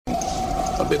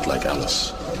A bit like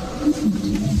Alice.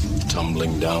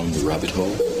 Tumbling down the rabbit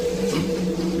hole?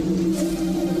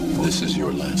 This is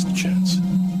your last chance.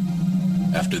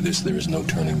 After this, there is no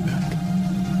turning back.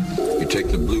 You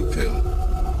take the blue pill.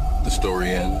 The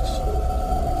story ends.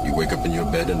 You wake up in your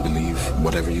bed and believe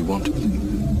whatever you want to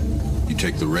believe. You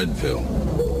take the red pill.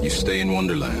 You stay in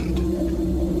Wonderland.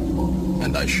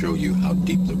 And I show you how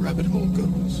deep the rabbit hole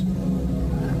goes.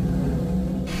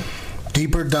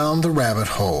 Deeper Down the Rabbit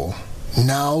Hole.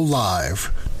 Now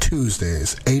live.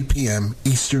 Tuesdays, 8 p.m.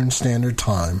 Eastern Standard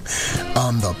Time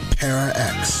on the Para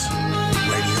X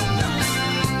Radio Network.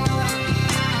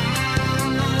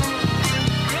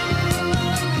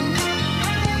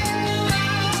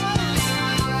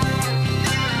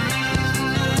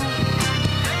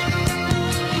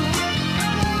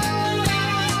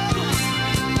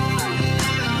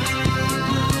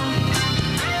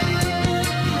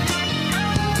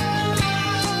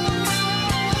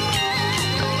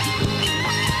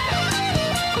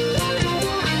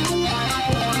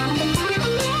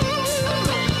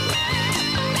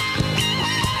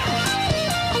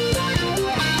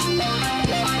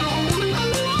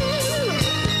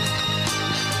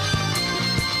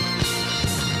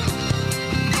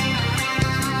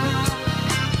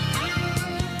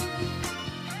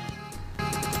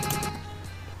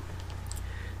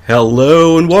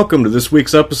 Hello and welcome to this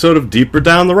week's episode of Deeper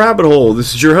Down the Rabbit Hole.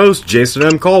 This is your host, Jason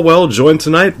M. Caldwell, joined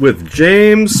tonight with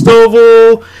James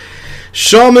Stovall,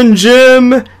 Shaman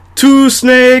Jim, Two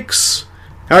Snakes.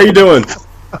 How are you doing?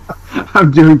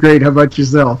 I'm doing great. How about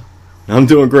yourself? I'm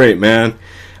doing great, man.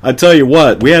 I tell you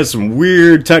what, we had some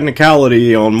weird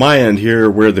technicality on my end here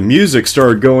where the music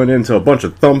started going into a bunch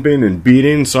of thumping and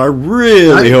beating, so I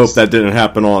really hope that didn't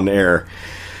happen on air.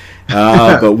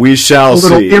 But we shall see.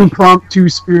 A little impromptu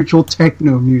spiritual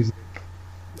techno music.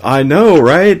 I know,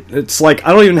 right? It's like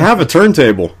I don't even have a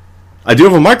turntable. I do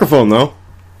have a microphone, though.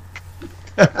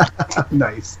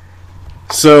 Nice.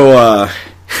 So,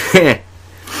 I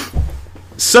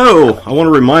want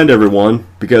to remind everyone,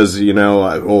 because, you know,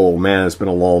 oh man, it's been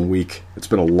a long week. It's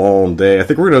been a long day. I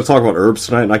think we're going to talk about herbs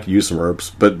tonight, and I could use some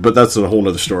herbs, but that's a whole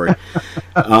other story.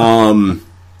 I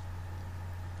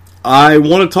want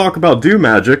to talk about Do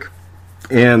Magic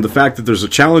and the fact that there's a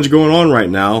challenge going on right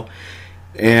now,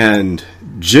 and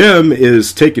Jim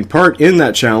is taking part in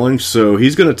that challenge, so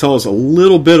he's going to tell us a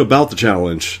little bit about the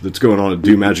challenge that's going on at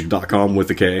domagic.com with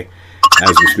a K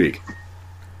as we speak.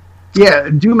 Yeah,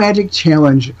 Do Magic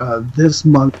Challenge this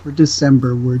month for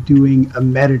December, we're doing a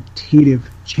meditative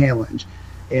challenge,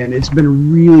 and it's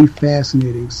been really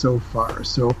fascinating so far.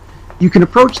 So you can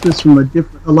approach this from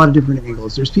a lot of different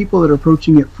angles. There's people that are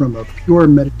approaching it from a pure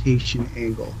meditation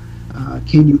angle.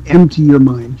 Can you empty your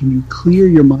mind? Can you clear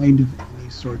your mind of any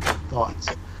sorts of thoughts?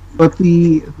 But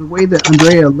the way that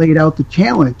Andrea laid out the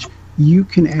challenge, you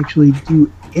can actually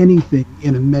do anything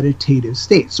in a meditative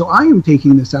state. So I am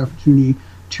taking this opportunity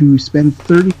to spend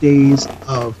 30 days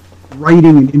of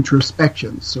writing and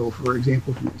introspection. So, for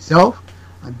example, for myself,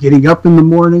 I'm getting up in the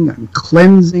morning, I'm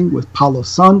cleansing with Palo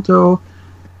Santo,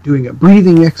 doing a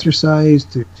breathing exercise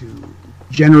to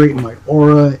generate my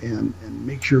aura and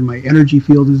make sure my energy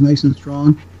field is nice and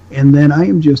strong. And then I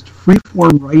am just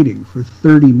free-form writing for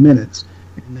 30 minutes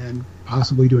and then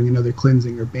possibly doing another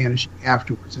cleansing or banishing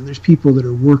afterwards. And there's people that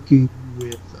are working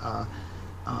with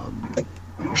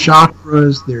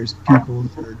chakras. There's people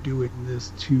that are doing this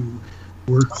to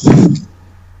work with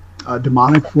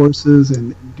demonic forces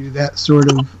and do that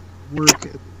sort of work.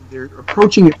 They're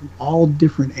approaching it from all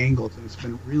different angles, and it's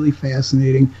been really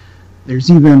fascinating.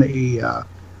 There's even a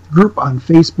group on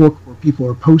Facebook where people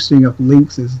are posting up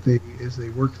links as they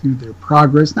work through their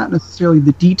progress. Not necessarily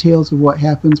the details of what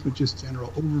happens, but just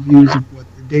general overviews of what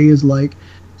their day is like.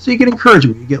 So you get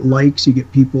encouragement, you get likes, you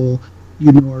get people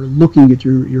are looking at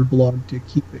your blog to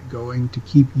keep it going, to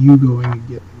keep you going and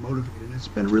get motivated. It's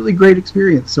been a really great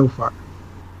experience so far.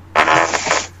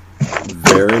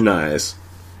 Very nice.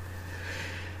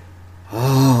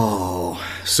 Oh,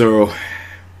 so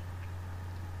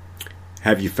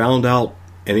have you found out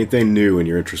anything new in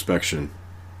your introspection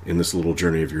in this little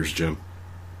journey of yours, Jim?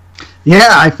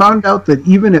 Yeah, I found out that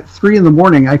even at 3 in the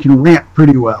morning, I can rant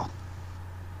pretty well.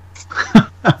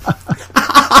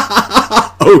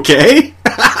 Okay.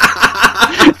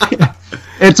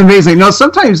 It's amazing. No,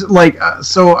 sometimes,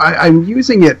 I'm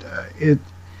using it,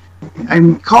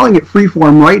 I'm calling it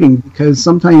freeform writing because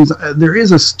sometimes there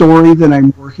is a story that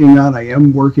I'm working on. I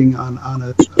am working on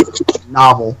a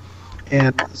novel.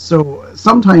 And so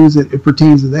sometimes it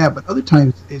pertains to that, but other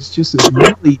times it's just a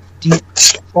really deep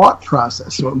thought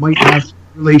process. So it might have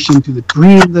relation to the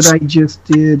dream that I just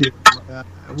did. I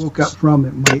woke up from.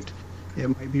 It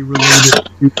might be related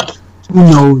to who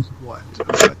knows what.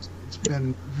 But it's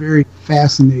been very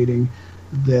fascinating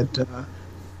that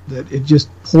it just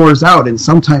pours out, and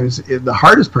sometimes the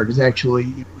hardest part is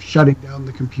actually shutting down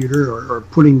the computer or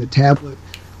putting the tablet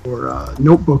or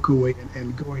notebook away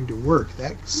and going to work.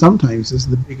 That sometimes is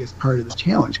the biggest part of the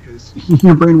challenge because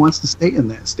your brain wants to stay in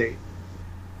that state.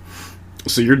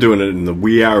 So you're doing it in the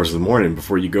wee hours of the morning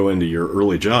before you go into your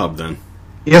early job then?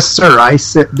 Yes, sir. I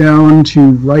sit down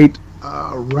to write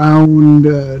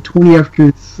around 20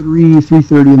 after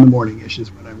 3:30 in the morning-ish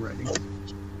is when I'm writing.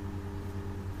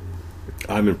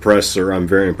 I'm impressed, sir. I'm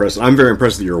very impressed. I'm very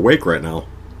impressed that you're awake right now.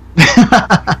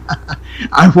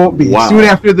 I won't be. Wow. Soon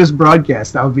after this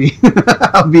broadcast, I'll be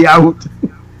I'll be out.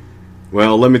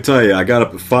 Well, let me tell you, I got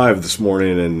up at 5 this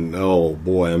morning, and oh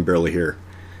boy, I'm barely here.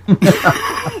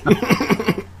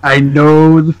 I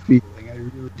know the feeling. I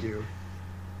really do.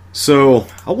 So,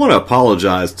 I want to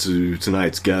apologize to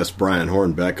tonight's guest, Brian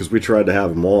Hornbeck, because we tried to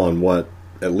have him on,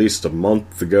 at least a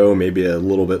month ago, maybe a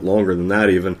little bit longer than that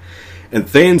even, and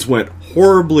things went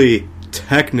horribly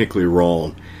technically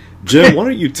wrong. Jim, why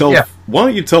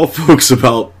don't you tell folks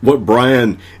about what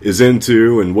Brian is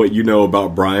into and what you know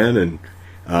about Brian, and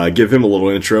give him a little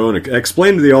intro and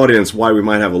explain to the audience why we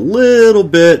might have a little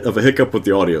bit of a hiccup with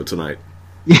the audio tonight.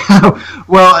 Yeah,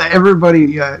 well,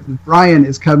 everybody, Brian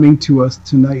is coming to us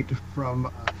tonight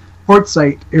from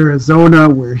Quartzsite, Arizona,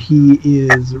 where he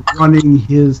is running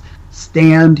his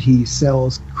stand. He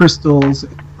sells crystals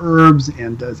and herbs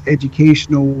and does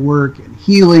educational work and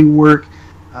healing work.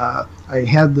 I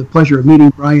had the pleasure of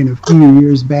meeting Brian a few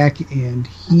years back, and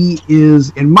he is,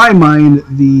 in my mind,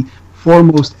 the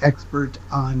foremost expert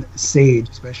on sage,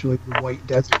 especially the white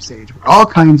desert sage, all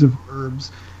kinds of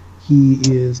herbs. He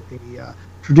is a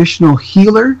traditional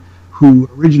healer who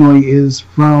originally is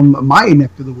from my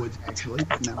neck of the woods, actually.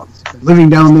 Now he's been living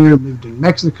down there, lived in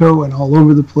Mexico and all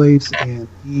over the place, and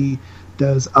he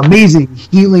does amazing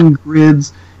healing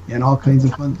grids and all kinds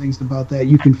of fun things about that.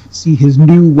 You can see his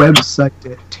new website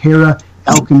at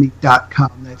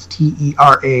TerraAlchemy.com. That's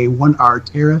T-E-R-A,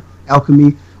 1R,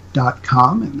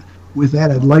 TerraAlchemy.com. And with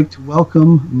that, I'd like to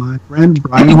welcome my friend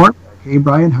Brian Hornbeck. Hey,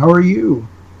 Brian, how are you?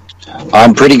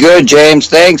 I'm pretty good, James.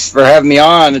 Thanks for having me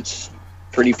on. It's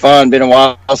pretty fun. Been a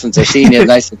while since I've seen you. It's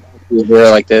nice to talk to you here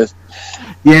like this.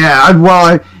 Yeah,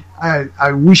 well,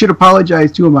 we should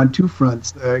apologize to him on two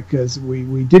fronts because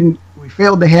we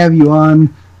failed to have you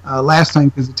on last time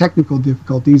because of technical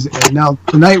difficulties, and now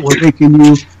tonight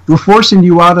we're forcing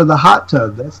you out of the hot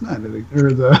tub. That's not out of the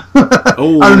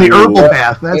herbal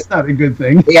bath. That's not a good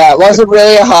thing. Yeah, it wasn't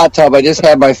really a hot tub. I just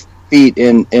had my feet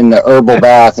in the herbal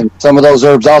bath, and some of those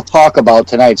herbs I'll talk about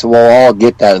tonight, so we'll all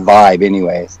get that vibe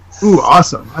anyways. Ooh,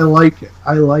 awesome. I like it.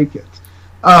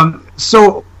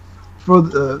 So for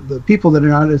the people that are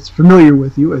not as familiar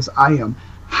with you as I am,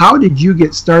 how did you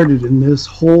get started in this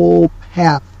whole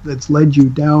path that's led you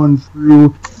down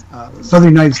through southern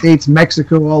United States,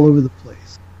 Mexico, all over the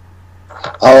place?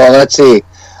 Oh, well, let's see.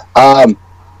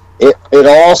 It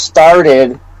all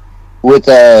started with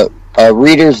a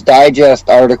Reader's Digest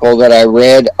article that I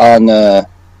read in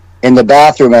the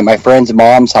bathroom at my friend's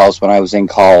mom's house when I was in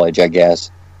college, I guess.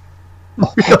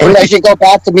 And I should go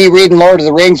back to me reading Lord of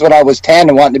the Rings when I was 10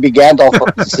 and wanting to be Gandalf.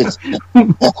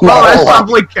 Well, that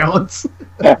probably counts.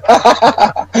 But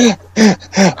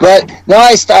no,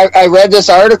 I read this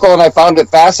article and I found it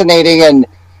fascinating, and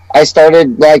I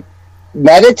started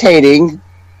meditating.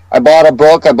 I bought a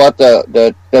book. I bought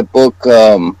the book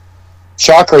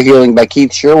Chakra Healing by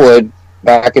Keith Sherwood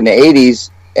back in the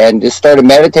 80s, and just started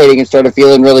meditating and started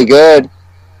feeling really good.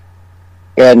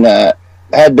 And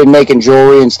had been making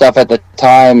jewelry and stuff at the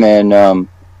time, and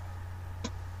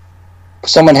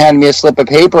someone handed me a slip of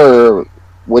paper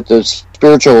with the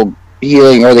spiritual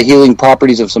healing or the healing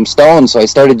properties of some stones, so I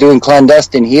started doing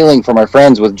clandestine healing for my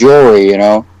friends with jewelry,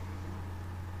 and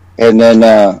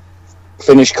then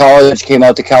finished college, came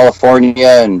out to California,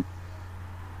 and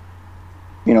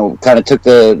kind of took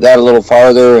that a little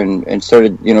farther and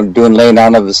started doing laying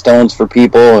down of the stones for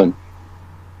people. And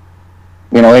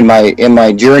in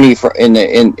my journey in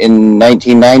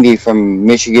 1990 from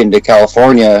Michigan to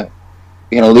California,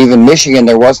 leaving Michigan,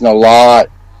 there wasn't a lot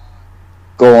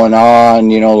going on,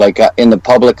 like in the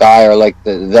public eye, or like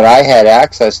that I had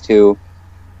access to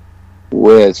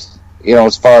with,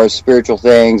 as far as spiritual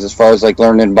things, as far as like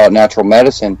learning about natural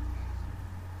medicine.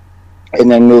 And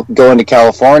then going to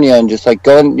California and just like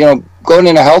going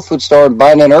in a health food store and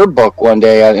buying an herb book one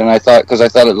day, and I thought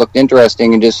it looked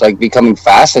interesting, and just like becoming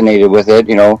fascinated with it.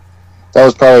 That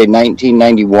was probably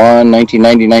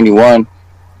 1991,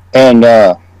 and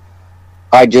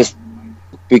I just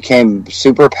became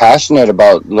super passionate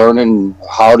about learning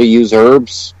how to use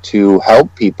herbs to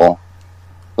help people.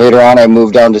 later on, I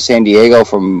moved down to San Diego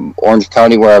from Orange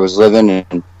County, where I was living,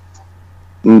 and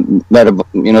met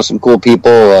some cool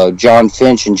people. John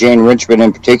Finch and Jane Richmond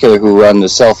in particular, who run the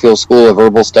Self-Heal School of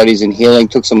Herbal Studies and Healing.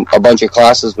 Took a bunch of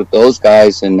classes with those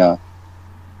guys, and now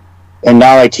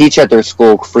I teach at their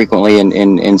school frequently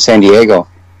in San Diego.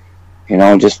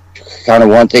 Just kind of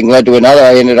one thing led to another.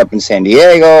 I ended up in San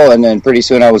Diego, and then pretty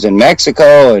soon I was in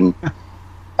Mexico and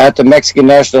at the Mexican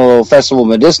National Festival of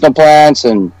Medicinal Plants,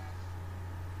 and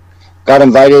got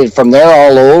invited from there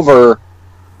all over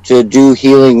to do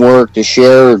healing work, to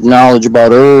share knowledge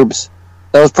about herbs.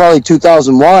 That was probably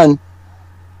 2001,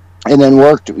 and then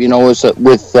worked, with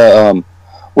the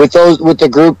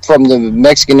group from the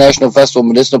Mexican National Festival of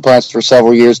Medicinal Plants for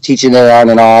several years, teaching there on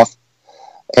and off,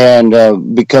 and I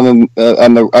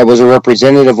was a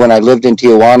representative when I lived in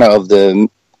Tijuana of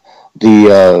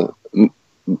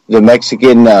the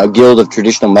Mexican Guild of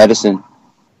Traditional Medicine.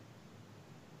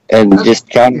 And just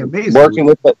kind of working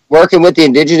with the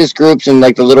indigenous groups in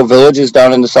like the little villages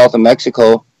down in the south of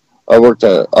Mexico. I worked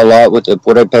a lot with the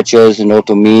Purépechas and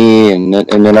Otomí, and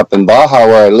then up in Baja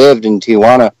where I lived in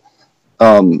Tijuana.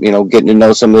 Getting to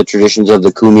know some of the traditions of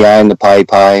the Kumeyaay and the Pai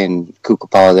Pai and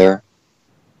Kukupala there.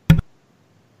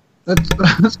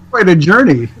 That's quite a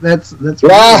journey. That's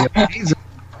really amazing.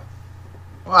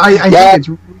 Well, I think it's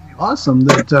really awesome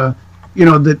that.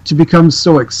 That to become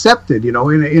so accepted, in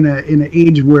an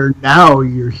age where now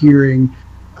you're hearing,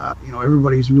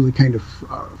 everybody's really kind of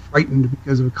frightened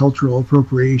because of cultural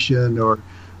appropriation or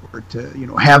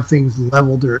to, have things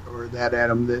leveled or that at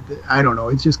them. That I don't know.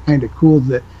 It's just kind of cool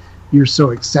that you're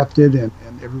so accepted and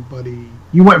everybody.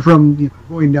 You went from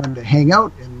going down to hang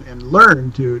out and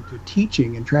learn to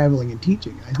teaching and traveling and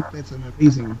teaching. I think that's an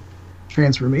amazing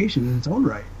transformation in its own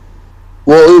right.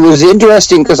 Well, it was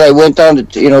interesting because I went down to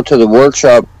to the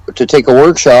workshop to take a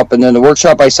workshop, and then the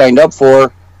workshop I signed up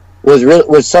for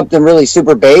was something really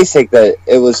super basic. That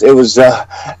it was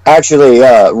actually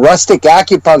rustic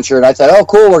acupuncture, and I thought, oh,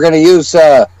 cool, we're going to use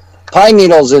pine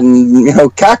needles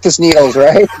and cactus needles,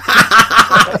 right?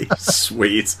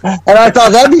 Sweet. And I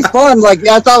thought that'd be fun.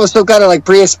 I thought it was some kind of like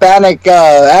pre-Hispanic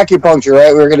acupuncture,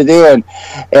 right? We were going to do, and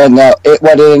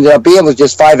what it ended up being was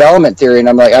just 5-element theory. And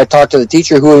I'm like, I talked to the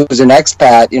teacher who was an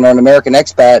expat, an American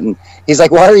expat, and he's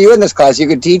like, "Why are you in this class? You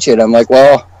could teach it." I'm like,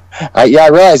 "Well, I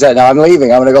realize that now. I'm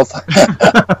leaving. I'm going to go."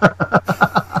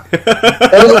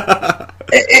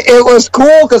 It was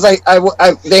cool because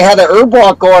they had an herb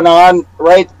walk going on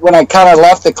right when I kind of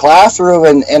left the classroom,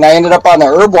 and I ended up on the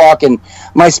herb walk, and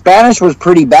my Spanish was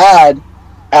pretty bad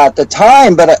at the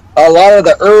time, but a lot of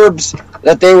the herbs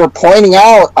that they were pointing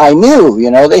out I knew.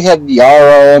 They had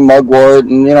yarrow and mugwort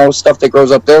and stuff that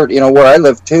grows up there where I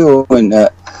live too, and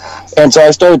so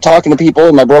I started talking to people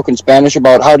in my broken Spanish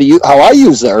about how I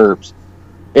use the herbs.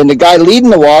 And the guy leading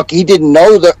the walk, he didn't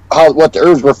know what the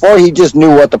herbs were for. He just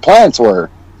knew what the plants were.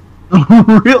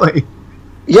 Really?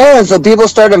 Yeah, so people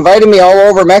started inviting me all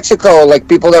over Mexico. Like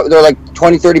there were like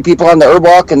 20, 30 people on the herb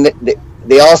walk, and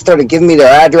they all started giving me their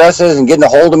addresses and getting a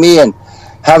hold of me and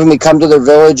having me come to their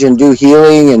village and do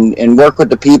healing and work with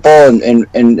the people. And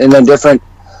then different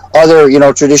other,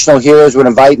 traditional healers would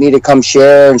invite me to come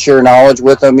share knowledge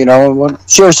with them,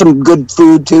 share some good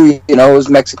food too, it was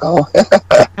Mexico.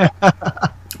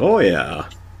 Oh, yeah.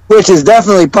 Which is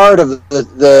definitely part of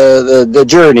the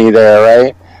journey there,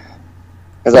 right?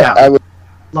 Yeah, I would,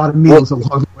 a lot of meals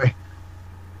along the way.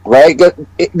 Right?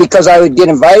 Because I would get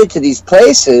invited to these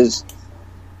places,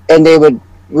 and they would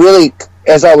really,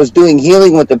 as I was doing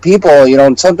healing with the people,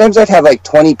 and sometimes I'd have like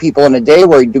 20 people in a day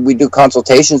where we do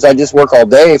consultations. I just work all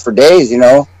day for days, and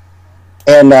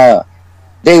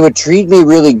they would treat me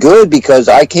really good because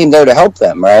I came there to help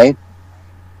them, right?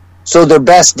 So their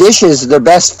best dishes, their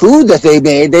best food that they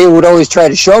made, they would always try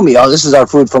to show me, oh, this is our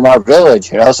food from our village,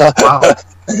 So wow.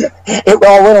 It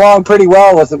all went along pretty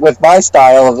well with my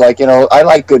style of I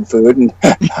like good food and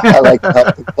I like to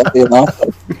help people,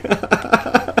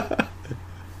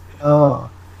 Oh,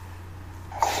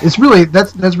 it's really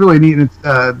that's really neat. And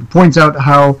it points out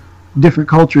how different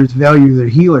cultures value their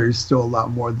healers still a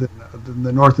lot more than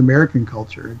the North American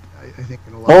culture. I think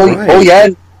in a lot of ways. Oh yeah.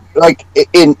 Like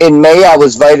in May, I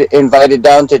was invited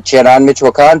down to Cheran,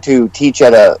 Michoacan, to teach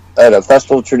at a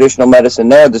festival of traditional medicine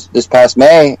there this past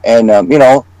May, and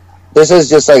this is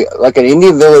just like an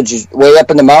Indian village way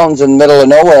up in the mountains in the middle of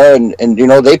nowhere, and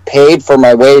they paid for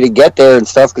my way to get there and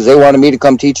stuff because they wanted me to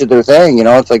come teach at their thing.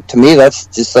 It's like, to me that's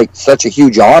just like such a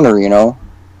huge honor.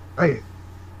 Right.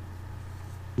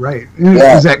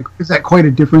 Yeah. Is that quite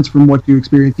a difference from what you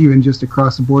experienced even just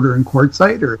across the border in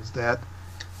Quartzsite, or is that?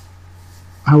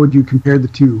 How would you compare the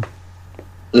two?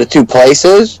 The two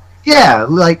places? Yeah,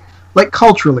 like like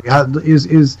culturally,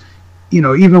 is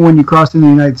even when you cross in the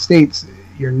United States,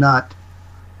 you're not.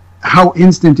 How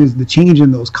instant is the change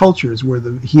in those cultures where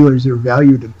the healers are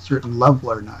valued at a certain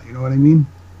level or not? You know what I mean?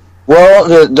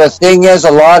 Well, the thing is,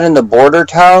 a lot in the border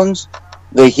towns,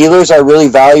 the healers are really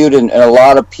valued, and a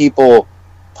lot of people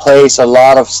place a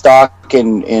lot of stock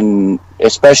in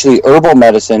especially herbal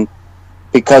medicine,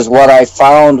 because what I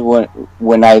found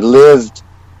when I lived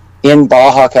in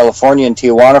Baja California, in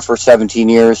Tijuana for 17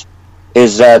 years,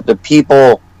 is that the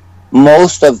people,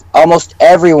 almost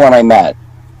everyone I met,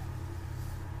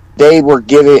 they were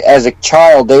given, as a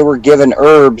child, they were given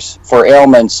herbs for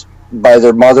ailments by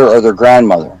their mother or their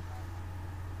grandmother.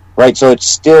 Right, so it's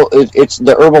still, it's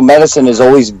the herbal medicine has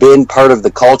always been part of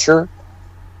the culture,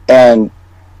 and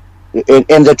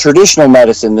the traditional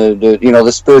medicine,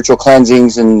 the spiritual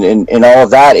cleansings and all of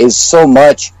that is so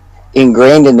much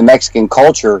ingrained in the Mexican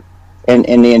culture, and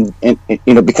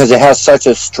because it has such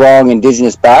a strong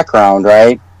indigenous background,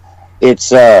 right?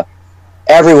 It's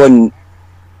everyone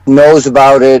knows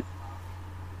about it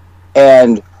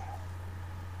and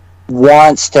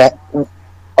wants to.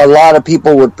 A lot of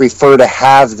people would prefer to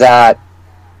have that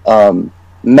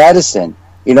medicine.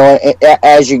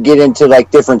 As you get into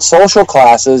like different social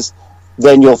classes,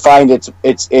 then you'll find it's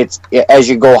as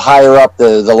you go higher up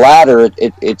the ladder,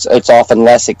 it's often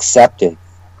less accepted,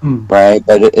 right?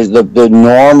 But the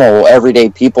normal everyday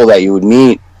people that you would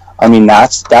meet, I mean,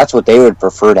 that's what they would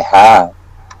prefer to have.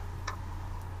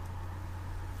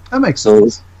 That makes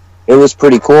sense. It was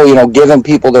pretty cool, giving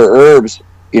people their herbs,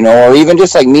 or even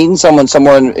just like meeting someone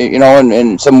somewhere,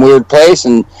 in some weird place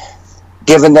and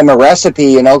giving them a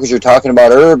recipe, because you're talking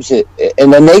about herbs,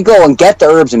 and then they go and get the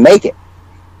herbs and make it.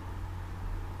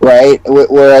 Right?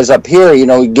 Whereas up here,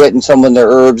 getting someone their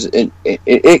herbs,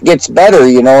 it gets better,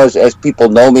 as people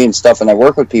know me and stuff, and I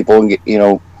work with people,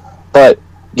 and but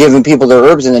giving people their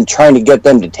herbs and then trying to get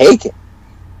them to take it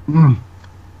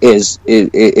is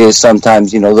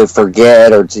sometimes, they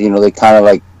forget, or they kind of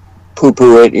like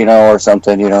poo-poo it, or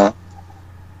something,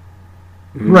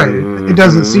 Right. It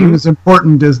doesn't seem as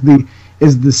important as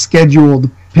the scheduled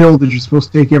pill that you're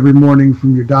supposed to take every morning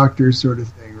from your doctor, sort of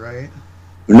thing, right?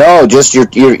 No, just your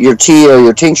tea or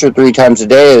your tincture 3 times a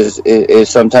day is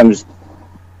sometimes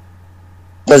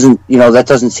doesn't, that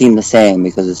doesn't seem the same,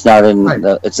 because it's not in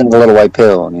it's in a little white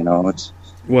pill, it's.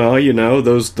 Well,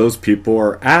 those people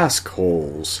are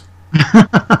assholes.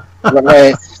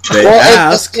 Right. They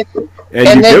ask, and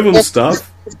you give them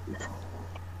stuff.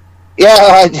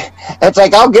 Yeah, it's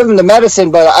like, I'll give them the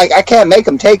medicine, but I can't make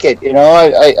them take it.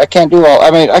 I can't do all. I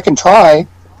mean, I can try.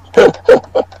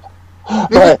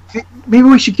 Maybe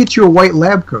we should get you a white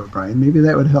lab coat, Brian. Maybe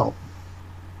that would help.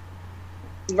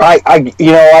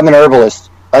 I'm an herbalist.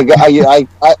 I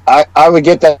would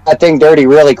get that thing dirty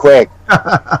really quick.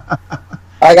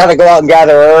 I got to go out and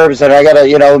gather herbs, and I got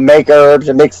to, make herbs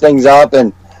and mix things up,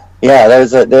 and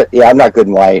I'm not good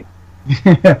in white.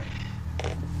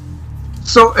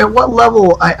 So at what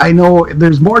level, I know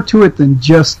there's more to it than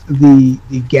just the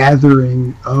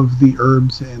gathering of the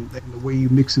herbs and the way you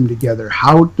mix them together.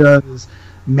 How does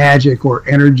magic or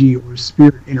energy or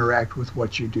spirit interact with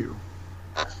what you do?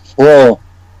 Well,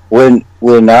 when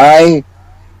I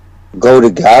go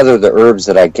to gather the herbs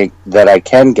that I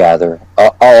can gather,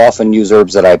 I'll often use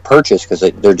herbs that I purchase because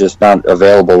they're just not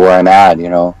available where I'm at.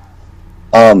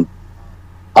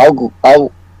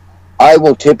 I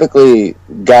will typically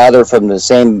gather from the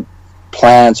same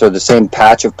plants or the same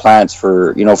patch of plants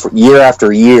for year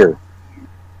after year,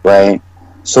 right?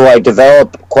 So I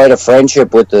develop quite a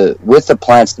friendship with the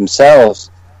plants themselves,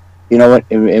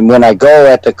 and when I go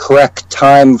at the correct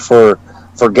time for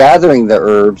gathering the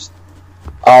herbs,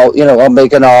 I'll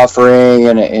make an offering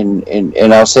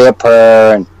and I'll say a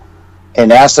prayer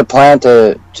and ask the plant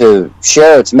to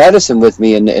share its medicine with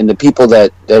me, and the people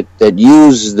that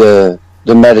use the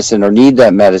medicine or need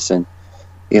that medicine,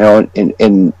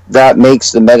 and that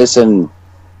makes the medicine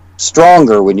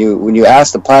stronger when you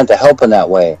ask the plant to help in that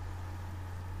way.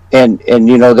 And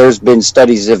there's been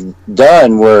studies have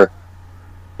done where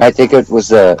I think it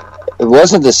wasn't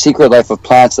The Secret Life of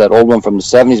Plants, that old one from the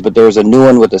 70s, but there was a new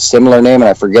one with a similar name, and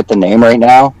I forget the name right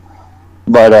now.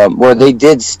 But where they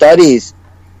did studies,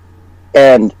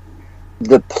 and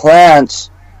the plants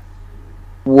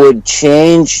would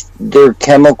change their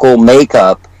chemical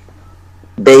makeup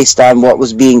based on what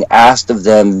was being asked of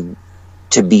them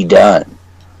to be done.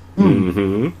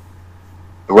 Mm-hmm.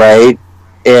 Right?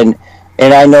 And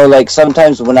I know, like,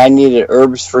 sometimes when I needed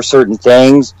herbs for certain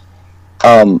things,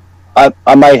 I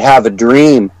might have a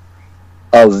dream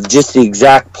of just the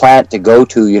exact plant to go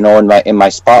to, in my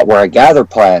spot where I gather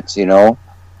plants, or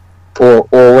or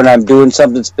when I'm doing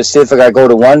something specific, I go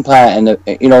to one plant,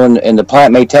 and the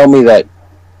plant may tell me that,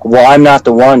 well, I'm not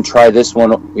the one. Try this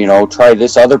one. Try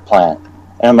this other plant.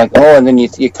 And I'm like, oh, and then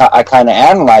I kind of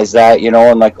analyze that,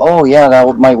 and like, oh yeah,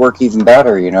 that might work even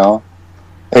better.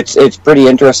 It's pretty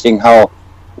interesting how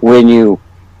when you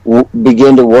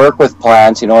begin to work with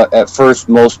plants, at first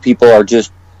most people are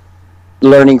just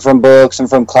learning from books and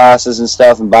from classes and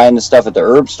stuff and buying the stuff at the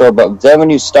herb store. But then when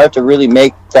you start to really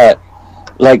make that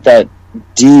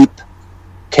deep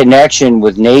connection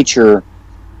with nature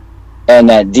and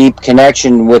that deep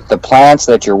connection with the plants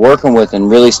that you're working with and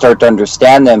really start to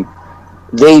understand them,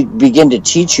 they begin to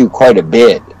teach you quite a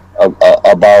bit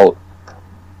about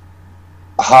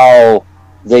how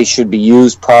they should be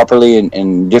used properly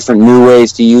and different new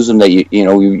ways to use them that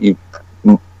you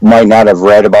might not have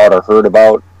read about or heard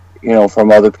about,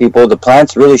 from other people. The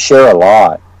plants really share a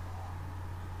lot.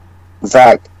 In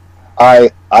fact,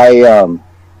 I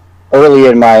early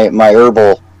in my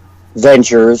herbal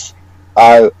ventures,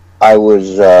 I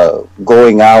was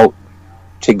going out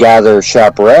to gather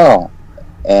chaparral,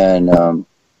 and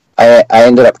I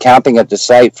ended up camping at the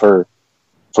site for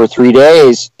 3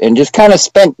 days, and just kind of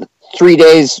spent 3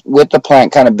 days with the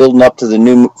plant, kind of building up to the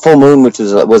new full moon, which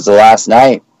was the last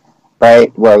night,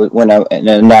 right? And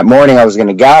then that morning I was going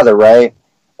to gather, right,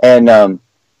 and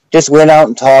just went out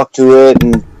and talked to it,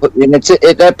 and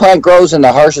that plant grows in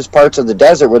the harshest parts of the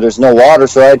desert where there's no water.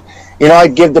 So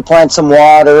I'd give the plant some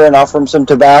water and offer them some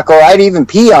tobacco. I'd even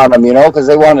pee on them, because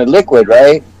they wanted liquid,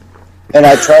 right? And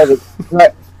I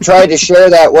tried to share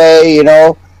that way,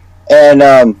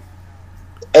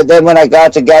 and then when I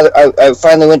got together, I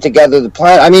finally went to gather the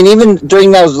plant. I mean, even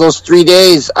during those 3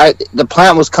 days, the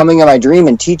plant was coming in my dream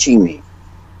and teaching me,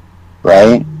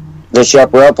 right? The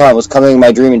chaparral plant was coming in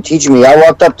my dream and teaching me. I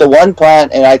walked up to one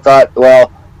plant and I thought,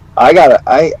 well,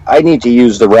 I need to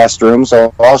use the restroom,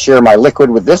 so I'll share my liquid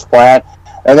with this plant.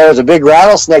 And there was a big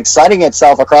rattlesnake sunning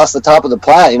itself across the top of the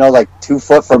plant, like 2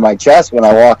 foot from my chest when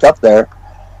I walked up there.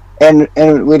 And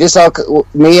we just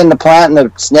me and the plant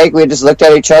and the snake, we just looked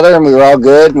at each other and we were all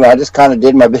good. And I just kind of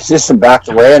did my business and backed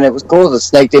away, and it was cool. The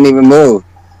snake didn't even move.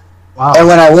 Wow. And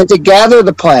when I went to gather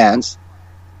the plants,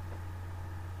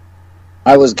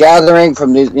 I was gathering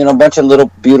from these, a bunch of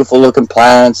little beautiful looking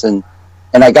plants, and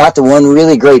I got to one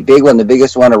really great big one, the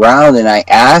biggest one around, and I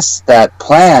asked that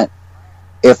plant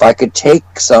if I could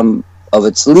take some of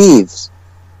its leaves.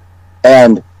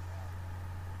 And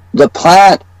the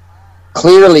plant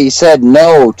clearly said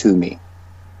no to me,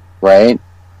 right?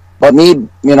 But me,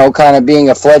 kind of being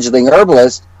a fledgling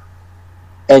herbalist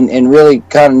and really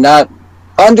kind of not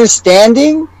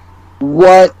understanding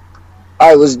what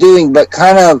I was doing, but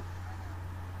kind of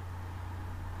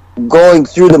going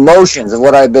through the motions of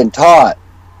what I've been taught,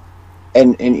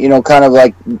 and kind of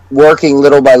like working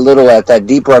little by little at that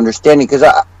deeper understanding, because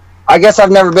I guess I've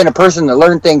never been a person that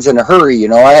learned things in a hurry.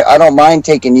 I don't mind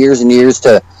taking years and years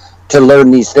to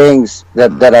learn these things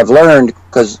that I've learned,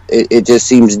 because it just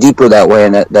seems deeper that way,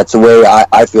 and that's the way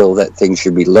I feel that things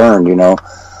should be learned,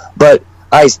 But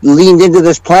I leaned into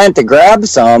this plant to grab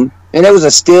some, and it was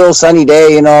a still sunny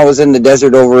day. I was in the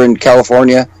desert over in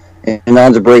California, in the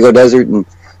Anza Borrego Desert,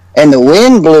 and the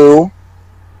wind blew,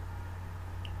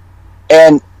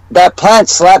 and that plant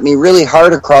slapped me really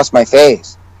hard across my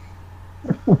face.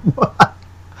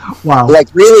 Wow.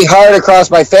 Like really hard across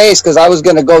my face, because I was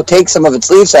going to go take some of its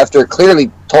leaves after it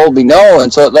clearly told me no.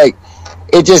 And so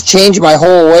it just changed my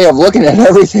whole way of looking at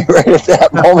everything right at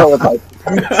that moment, with my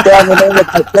standing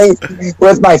there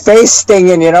with my face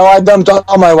stinging. I dumped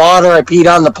all my water, I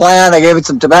peed on the plant, I gave it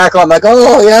some tobacco. I'm like,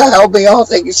 oh yeah, help me out,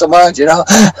 thank you so much. And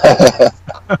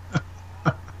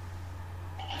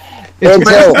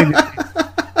so,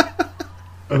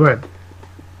 go ahead.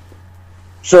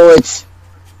 So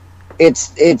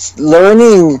it's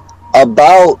learning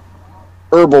about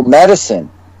herbal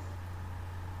medicine,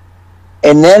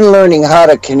 and then learning how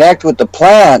to connect with the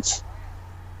plants.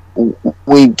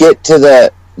 We get to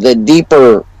the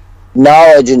deeper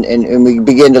knowledge, and we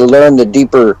begin to learn the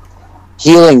deeper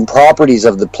healing properties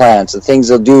of the plants, the things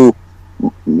they'll do,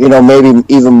 maybe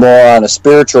even more on a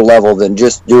spiritual level than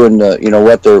just doing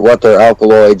what their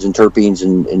alkaloids and terpenes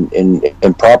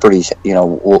and properties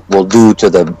will do to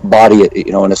the body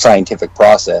in a scientific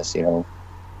process.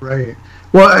 Right.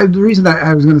 Well, the reason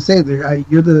I was going to say that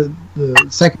you're the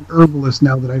second herbalist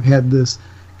now that I've had this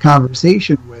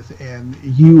conversation with, and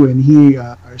you and he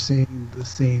are saying the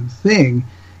same thing,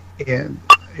 and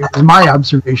it was my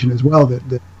observation as well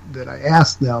that I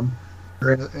asked them,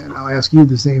 and I'll ask you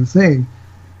the same thing,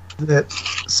 that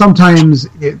sometimes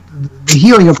the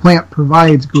healing a plant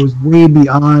provides goes way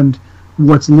beyond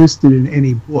what's listed in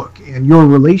any book. And your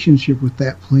relationship with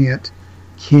that plant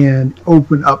can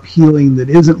open up healing that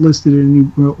isn't listed in any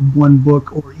one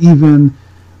book, or even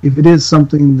if it is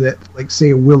something that, like, say,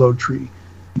 a willow tree,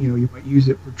 you might use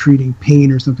it for treating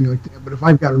pain or something like that. But if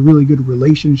I've got a really good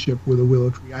relationship with a willow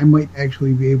tree, I might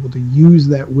actually be able to use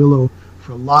that willow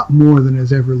for a lot more than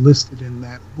is ever listed in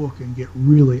that book and get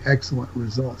really excellent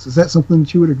results. Is that something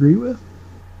that you would agree with?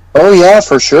 Oh yeah,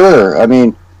 for sure. I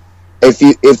mean,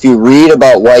 if you read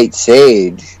about white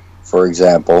sage, for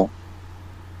example,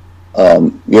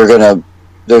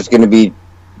 there's gonna be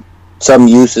some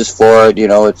uses for it.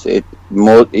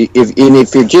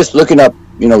 If you're just looking up,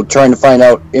 trying to find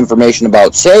out information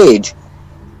about sage,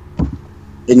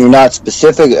 then you're not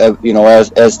specific,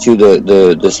 as to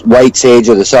the white sage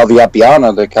or the Salvia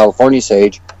apiana, the California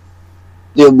sage.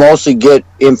 You'll mostly get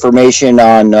information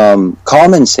on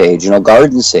common sage,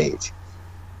 garden sage,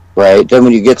 right? Then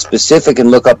when you get specific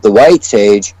and look up the white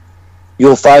sage,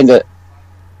 you'll find that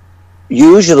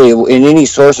usually in any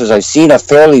sources I've seen a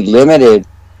fairly limited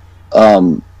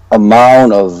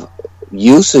amount of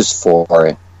uses for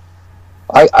it.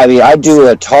 I do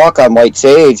a talk on white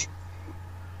sage.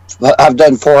 I've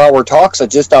done 4-hour talks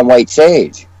just on white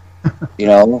sage,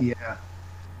 Yeah.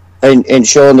 and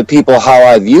showing the people how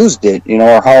I've used it,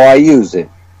 or how I use it.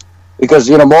 Because,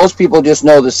 most people just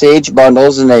know the sage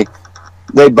bundles and they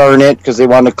burn it because they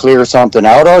want to clear something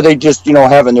out, or they just,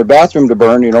 have it in their bathroom to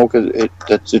burn,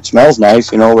 because it smells nice,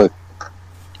 but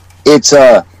it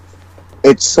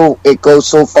goes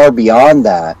so far beyond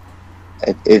that.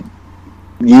 It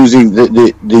using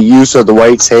the use of the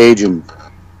white sage, and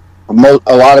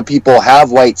a lot of people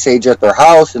have white sage at their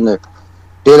house, and they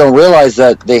don't realize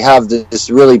that they have this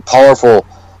really powerful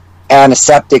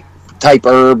antiseptic type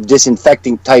herb,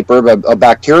 disinfecting type herb, a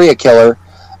bacteria killer,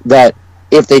 that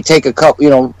if they take a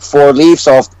couple, 4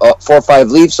 or 5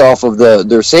 leaves off of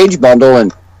their sage bundle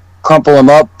and crumple them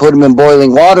up, put them in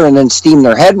boiling water, and then steam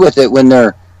their head with it when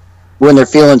they're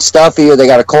feeling stuffy, or they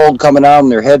got a cold coming on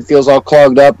and their head feels all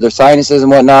clogged up, their sinuses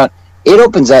and whatnot, it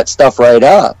opens that stuff right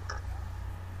up.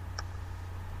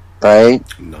 Right?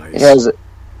 Nice.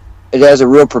 It has a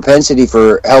real propensity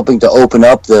for helping to open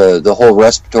up the whole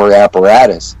respiratory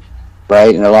apparatus,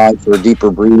 right? And allowing for deeper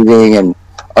breathing, and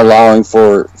allowing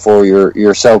for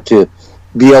yourself to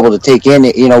be able to take in,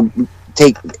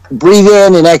 breathe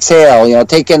in and exhale,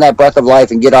 take in that breath of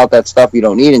life and get out that stuff you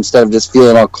don't need, instead of just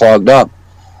feeling all clogged up.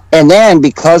 And then,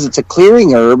 because it's a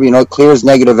clearing herb, it clears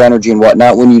negative energy and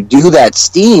whatnot. When you do that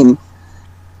steam,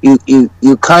 you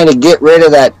kind of get rid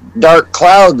of that dark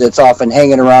cloud that's often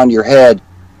hanging around your head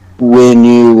when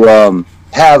you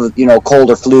have, cold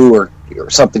or flu or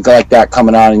something like that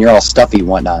coming on, and you're all stuffy and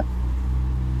whatnot.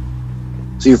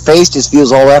 So your face just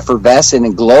feels all effervescent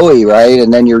and glowy, right?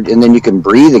 And then you can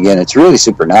breathe again. It's really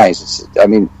super nice.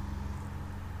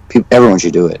 Everyone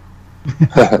should do it.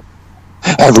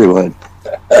 Everyone.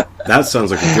 That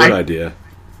sounds like a good idea.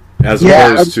 As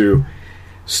opposed to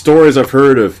stories I've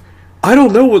heard of, I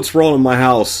don't know what's wrong in my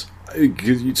house.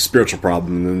 Spiritual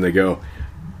problem. And then they go,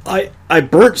 I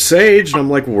burnt sage. And I'm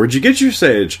like, well, where'd you get your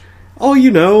sage?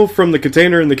 Oh, from the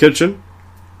container in the kitchen.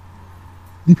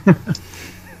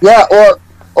 Yeah, or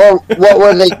what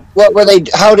were they,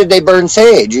 how did they burn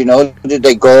sage? Did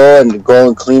they go and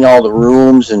clean all the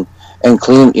rooms and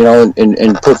clean,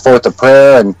 and put forth a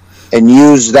prayer and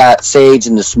use that sage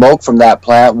and the smoke from that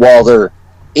plant while they're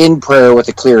in prayer with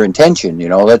a clear intention?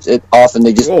 That's it. Often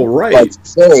they just like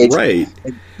sage. Right.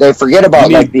 They forget about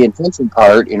the intention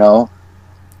part.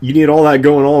 You need all that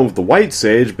going on with the white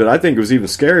sage, but I think it was even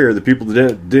scarier that people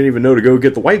didn't even know to go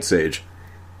get the white sage.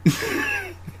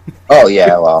 Oh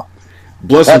yeah, well,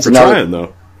 bless them for trying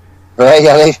though. Right?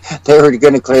 Yeah, they were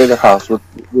going to clear their house with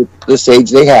the sage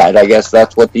they had. I guess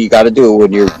that's what you got to do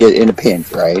when you're in a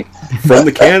pinch, right? From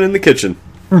the can in the kitchen.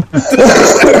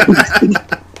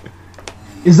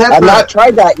 Is that? I've not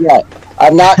tried that yet.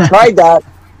 I've not tried that,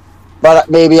 but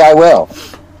maybe I will.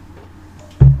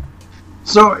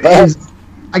 So,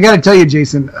 I got to tell you,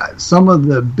 Jason, some of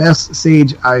the best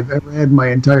sage I've ever had in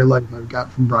my entire life I've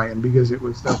got from Brian, because it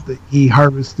was stuff that he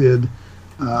harvested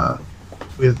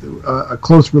with a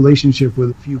close relationship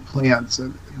with a few plants,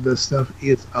 and the stuff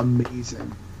is amazing.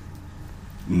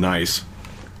 Nice.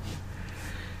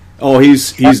 Oh,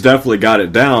 he's definitely got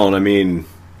it down. I mean,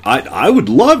 I would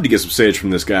love to get some sage from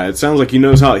this guy. It sounds like he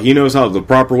knows how the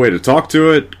proper way to talk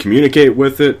to it, communicate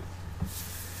with it,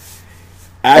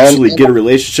 actually get a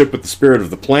relationship with the spirit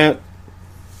of the plant.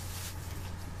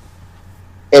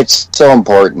 It's so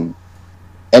important.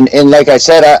 And like I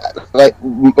said, like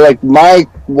my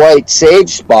white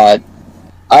sage spot,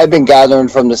 I've been gathering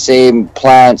from the same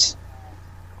plants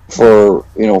for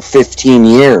 15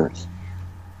 years.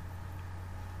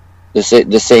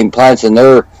 The same plants, and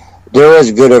they're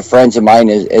as good of friends of mine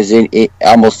as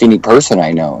almost any person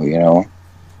I know,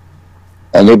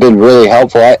 and they've been really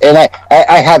helpful.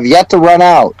 I have yet to run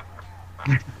out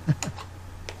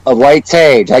of white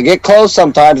sage. I get close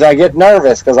sometimes. I get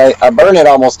nervous because I burn it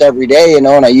almost every day, and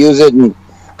I use it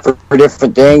for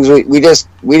different things. We just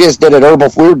did an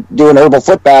herbal. We were doing herbal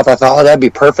foot bath. I thought, that'd be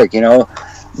perfect,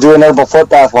 do an herbal foot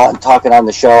bath while I'm talking on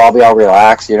the show. I'll be all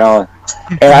relaxed, and I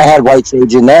had white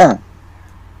sage in there,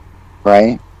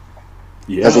 right?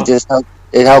 Yeah. Because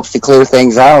it helps to clear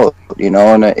things out, And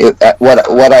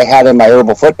what I had in my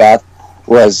herbal foot bath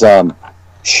was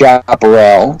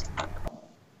chaparral,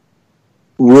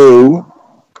 rue,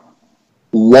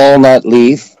 walnut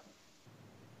leaf,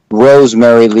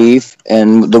 rosemary leaf,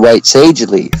 and the white sage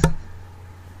leaf.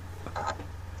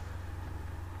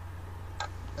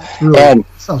 Really,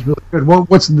 sounds really good.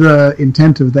 What's the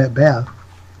intent of that bath?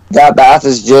 That bath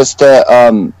is just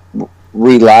to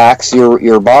relax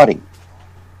your body,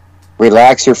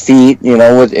 relax your feet, with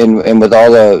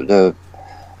all the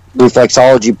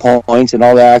reflexology points and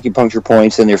all the acupuncture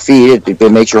points in your feet.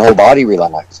 It makes your whole body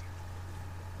relax,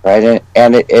 right?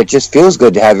 And it just feels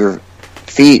good to have your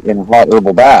feet in a hot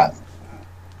herbal bath.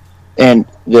 And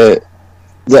the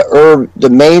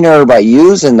main herb I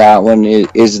use in that one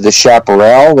is the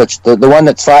chaparral, which the one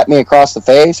that slapped me across the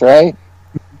face, right?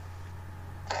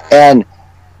 And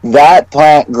that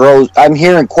plant grows. I'm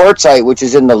here in Quartzsite, which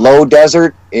is in the low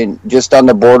desert, just on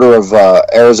the border of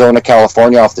Arizona,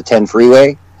 California, off the 10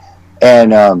 freeway,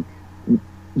 and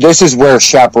this is where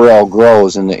chaparral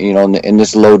grows in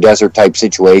this low desert type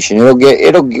situation.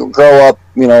 It'll grow up,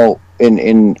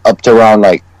 in up to around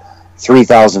like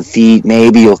 3,000 feet.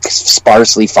 Maybe you'll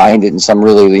sparsely find it in some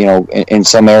really, in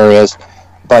some areas,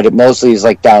 but it mostly is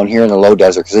like down here in the low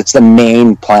desert because it's the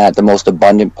main plant, the most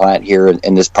abundant plant here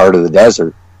in this part of the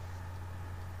desert.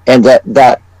 And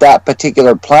that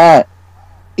particular plant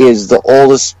is the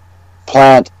oldest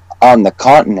plant on the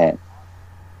continent,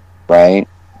 right?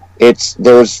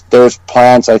 There's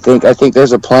plants. I think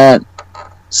there's a plant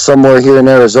somewhere here in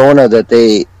Arizona that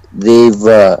they've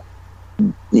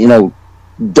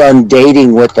done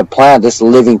dating with the plant, this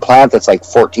living plant that's like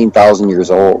 14,000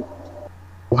 years old.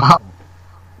 Wow.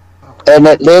 And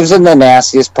it lives in the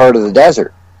nastiest part of the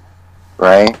desert,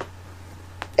 right?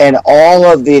 And all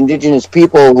of the indigenous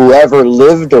people who ever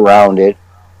lived around it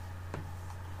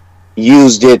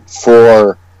used it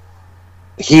for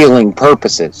healing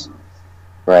purposes,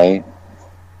 right?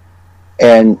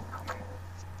 And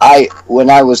when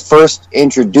I was first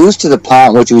introduced to the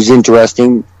plant, which was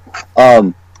interesting,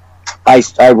 I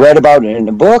read about it in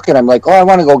the book, and I'm like, I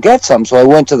want to go get some. So I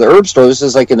went to the herb store. This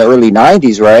is like in the early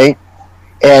 90s, right?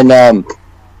 And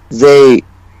they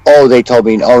told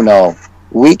me, oh no,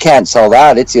 we can't sell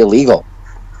that. It's illegal,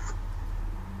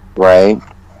 right?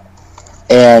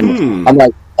 And I'm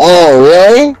like, oh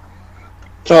really?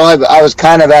 So I was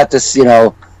kind of at this,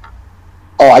 I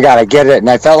gotta get it, and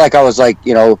I felt like I was like,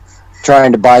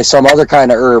 trying to buy some other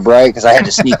kind of herb, right? Because I had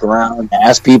to sneak around and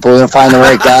ask people and find the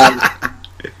right guy.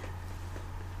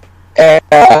 And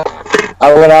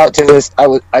I went out to this. I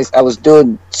was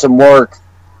doing some work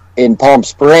in Palm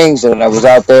Springs, and I was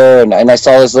out there, and I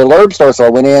saw this little herb store. So I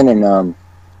went in, and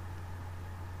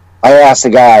I asked the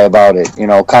guy about it.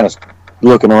 Kind of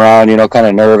looking around. Kind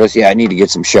of nervous. Yeah, I need to get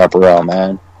some chaparral,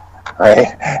 man.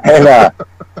 Right? And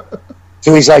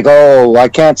so he's like, "Oh, I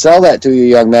can't sell that to you,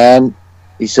 young man."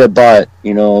 He said, "But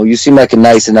you seem like a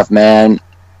nice enough man.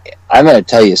 I'm going to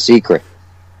tell you a secret."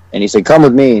 And he said, "Come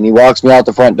with me." And he walks me out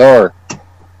the front door.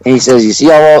 And he says, "You see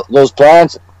all those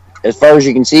plants as far as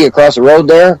you can see across the road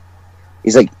there?"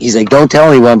 He's like, "Don't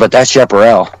tell anyone, but that's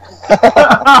chaparral."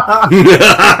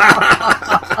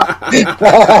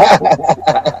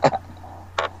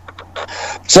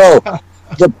 So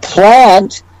the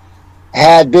plant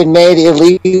had been made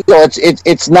illegal.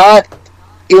 It's not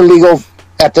illegal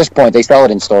at this point. They sell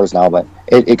it in stores now, but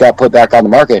it got put back on the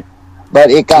market.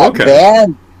 But it got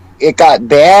banned. It got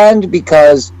banned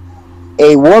because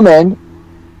a woman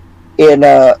in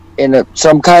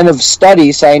some kind of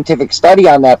scientific study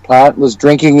on that plant, was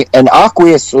drinking an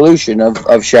aqueous solution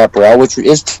of chaparral, which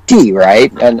is tea,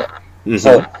 right? And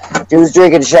so she was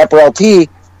drinking chaparral tea,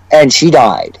 and she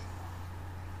died,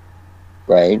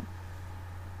 right?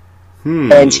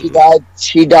 And she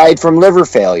died from liver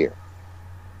failure.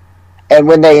 And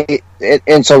when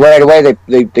so right away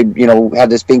they had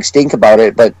this big stink about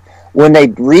it. But when they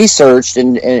researched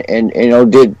and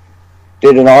did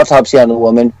an autopsy on the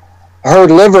woman, her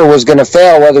liver was going to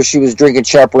fail whether she was drinking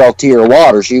chaparral tea or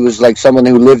water. She was like someone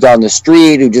who lived on the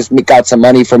street, who just got some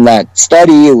money from that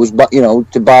study. It was,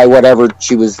 to buy whatever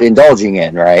she was indulging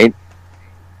in, right?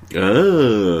 Oh,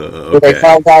 okay. So they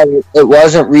found out it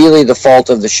wasn't really the fault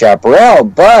of the chaparral,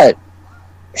 but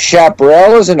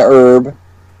chaparral is an herb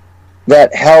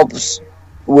that helps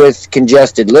with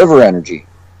congested liver energy,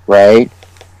 right?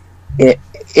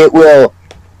 It will,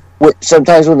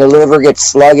 sometimes when the liver gets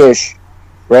sluggish,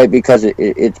 right, because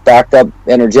it's backed up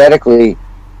energetically,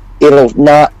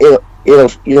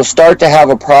 you'll start to have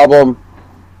a problem.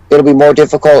 It'll be more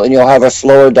difficult, and you'll have a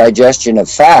slower digestion of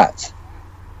fats,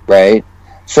 right?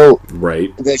 So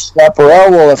the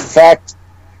chaparral will affect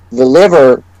the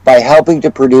liver by helping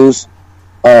to produce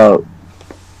a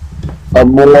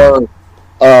more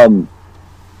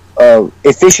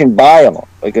efficient bile,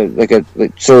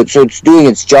 so it's doing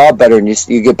its job better, and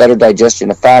you get better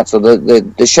digestion of fat. So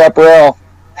the chaparral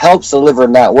helps the liver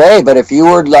in that way. But if you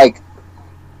were like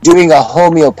doing a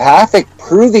homeopathic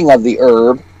proving of the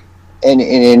herb, and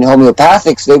in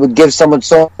homeopathics they would give someone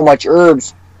so much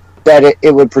herbs that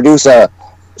it would produce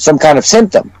some kind of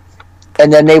symptom,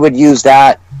 and then they would use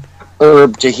that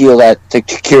herb to heal that, to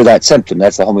cure that symptom.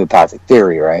 That's the homeopathic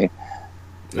theory, right?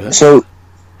 So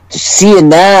seeing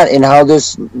that and how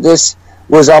this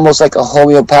was almost like a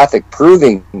homeopathic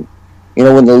proving,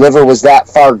 when the liver was that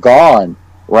far gone,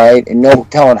 right? And no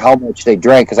telling how much they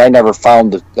drank, because I never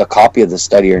found a copy of the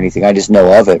study or anything. I just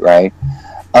know of it, right?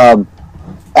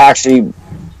 Actually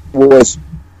was,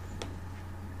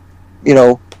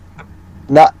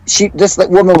 this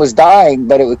woman was dying,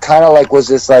 but it was kind of like was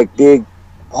this like big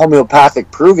homeopathic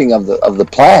proving of the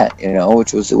plant,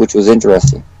 which was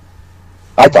interesting.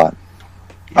 I thought.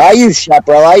 I use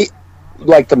chaparral. I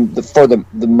like for the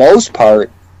most part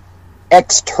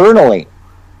externally,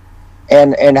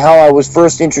 and how I was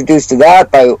first introduced to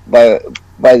that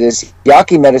by this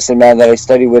Yaqui medicine man that I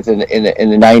studied with in the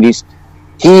 90s.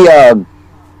 He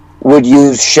would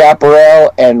use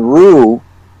chaparral and rue,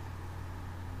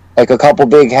 like a couple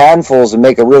big handfuls, and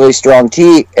make a really strong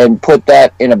tea and put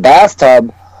that in a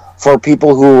bathtub for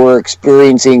people who were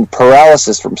experiencing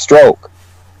paralysis from stroke.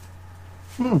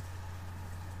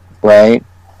 Right?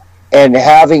 And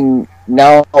having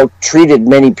now treated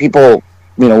many people,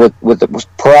 with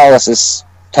paralysis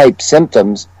type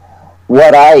symptoms,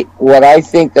 what I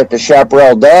think that the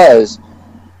chaparral does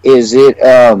is it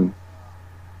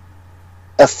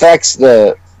affects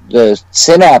the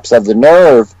synapse of the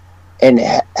nerve and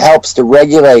helps to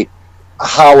regulate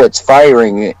how it's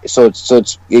firing. So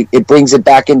it brings it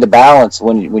back into balance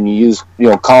when you use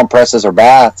compresses or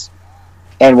baths.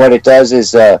 And what it does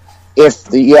is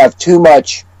if you have too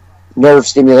much nerve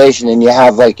stimulation and you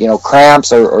have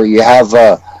cramps or you have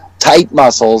tight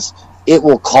muscles, it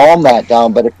will calm that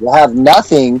down. But if you have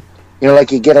nothing,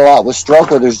 like you get a lot with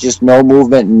stroke where there's just no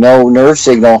movement, no nerve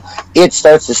signal, it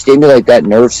starts to stimulate that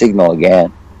nerve signal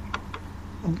again.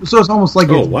 So it's almost like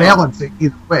it's balancing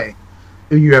either way.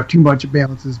 If you have too much, it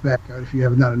balances back out. If you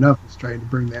have not enough, it's trying to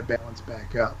bring that balance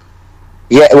back up.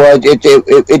 Yeah, well,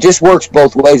 it just works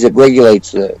both ways. It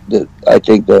regulates the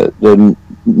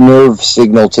nerve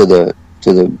signal to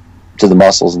the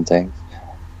muscles and things.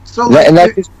 So,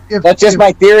 that's just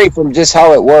my theory from just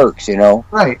how it works,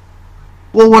 Right.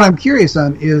 Well, what I'm curious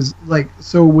on is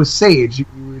so with sage, you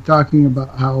were talking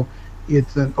about how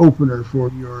it's an opener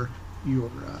for your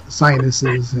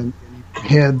sinuses and your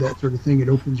head, that sort of thing. It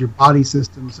opens your body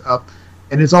systems up.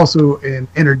 And it's also an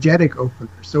energetic opener.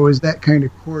 So is that kind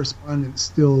of correspondence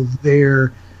still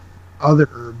there, other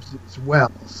herbs as well?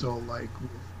 So like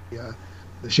with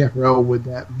the chaparral, would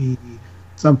that be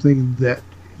something that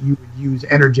you would use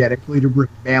energetically to bring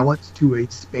balance to a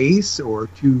space or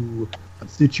to a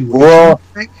situation? Well,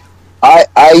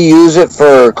 I use it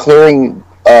for clearing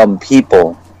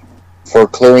people, for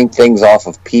clearing things off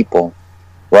of people,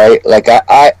 right? Like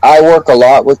I work a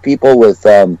lot with people with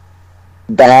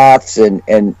baths and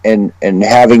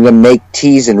having them make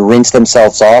teas and rinse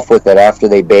themselves off with it after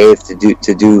they bathe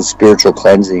to do spiritual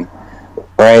cleansing,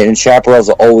 right? And chaparral's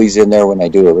always in there when I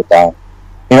do it with that.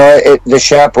 The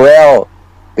chaparral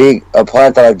being a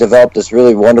plant that I've developed this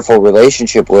really wonderful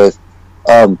relationship with,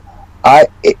 and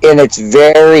it's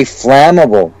very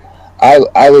flammable.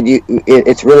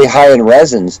 It's really high in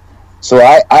resins, so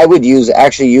I would use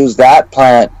that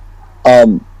plant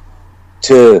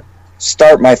to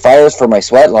start my fires for my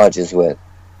sweat lodges with.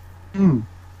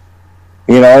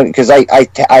 Because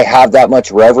I have that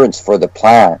much reverence for the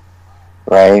plant,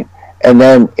 right? And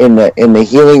then in the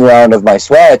healing round of my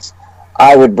sweats,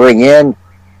 I would bring in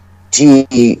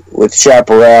tea with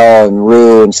chaparral and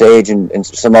rue and sage and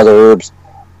some other herbs,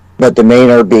 but the main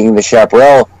herb being the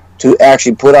chaparral, to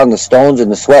actually put on the stones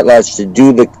and the sweat lodge to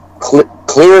do the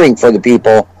clearing for the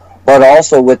people, but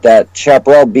also with that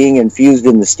chaparral being infused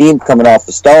in the steam coming off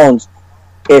the stones,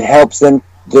 it helps them,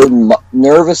 the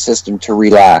nervous system, to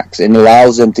relax and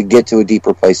allows them to get to a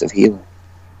deeper place of healing.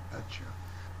 Gotcha.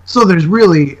 So there's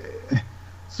really,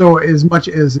 so as much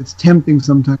as it's tempting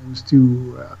sometimes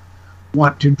to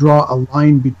want to draw a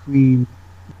line between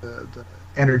the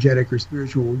energetic or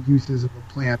spiritual uses of a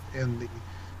plant and the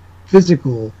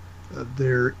physical,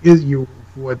 there is,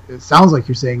 what it sounds like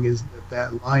you're saying is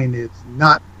that line is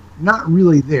not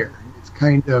really there. It's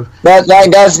kind of, that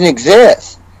line doesn't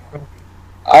exist.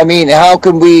 I mean, how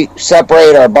can we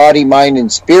separate our body, mind,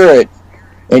 and spirit?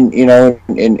 And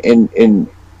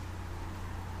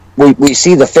we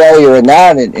see the failure in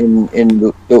that in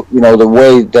the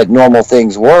way that normal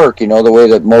things work. The way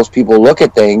that most people look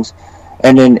at things,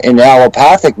 and in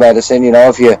allopathic medicine,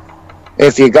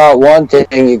 if you got one thing,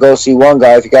 you go see one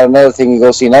guy. If you got another thing, you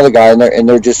go see another guy, and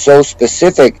they're just so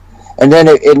specific. And then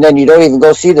you don't even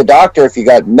go see the doctor. If you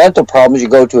got mental problems, you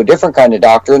go to a different kind of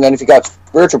doctor. And then if you got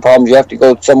spiritual problems, you have to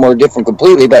go somewhere different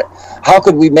completely. But how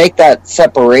could we make that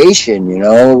separation?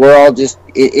 We're all just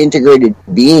integrated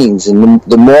beings. And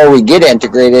the more we get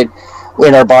integrated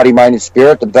in our body, mind, and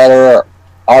spirit, the better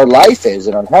our life is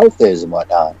and our health is and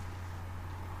whatnot.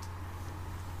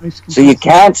 So you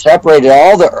can't separate it.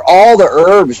 All the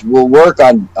herbs will work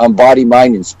on body,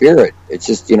 mind, and spirit. It's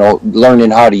just,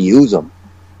 learning how to use them.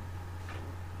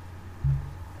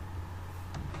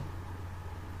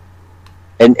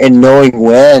 And knowing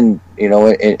when,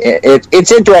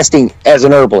 it's interesting as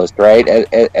an herbalist, right?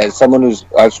 As someone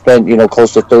I've spent,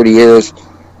 close to 30 years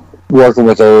working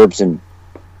with herbs, and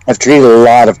I've treated a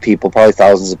lot of people, probably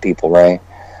thousands of people, right?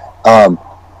 I'm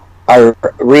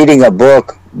reading a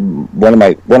book, one of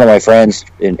my friends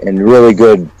and really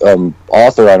good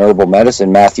author on herbal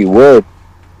medicine, Matthew Wood.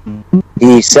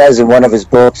 He says in one of his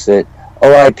books that,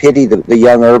 I pity the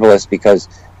young herbalist because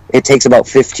it takes about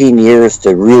 15 years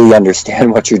to really understand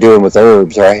what you're doing with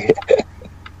herbs, right?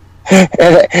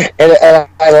 and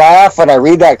I laugh when I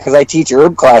read that because I teach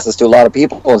herb classes to a lot of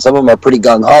people, and some of them are pretty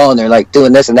gung-ho, and they're like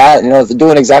doing this and that, they're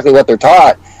doing exactly what they're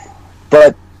taught.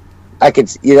 But I could,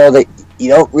 that you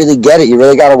don't really get it. You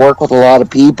really got to work with a lot of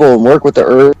people and work with the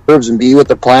herbs and be with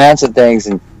the plants and things.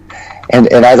 And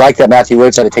I like that Matthew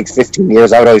Wood said it takes 15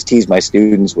 years. I would always tease my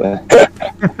students with.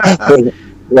 It's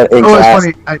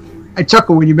funny. I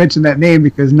chuckle when you mention that name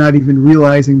because not even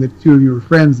realizing that two of you were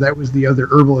friends, that was the other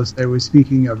herbalist I was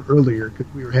speaking of earlier,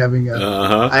 because we were having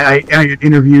I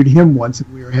interviewed him once,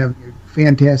 and we were having a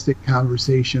fantastic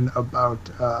conversation about,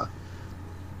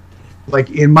 like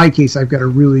in my case, I've got a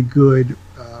really good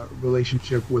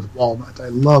relationship with walnut. I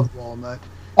love walnut.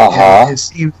 And it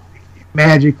seems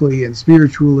magically and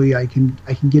spiritually I can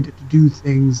get it to do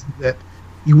things that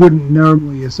you wouldn't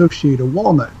normally associate a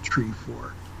walnut tree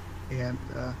for. And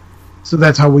so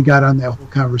that's how we got on that whole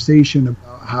conversation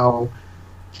about how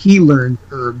he learned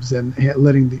herbs and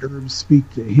letting the herbs speak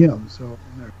to him. So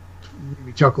made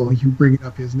me chuckle when you bring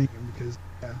up his name because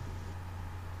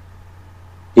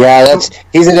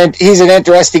he's an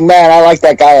interesting man. I like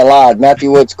that guy a lot.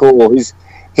 Matthew Wood's cool. He's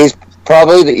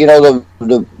probably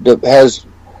the has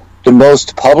the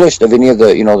most published of any of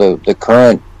the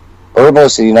current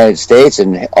herbalists in the United States,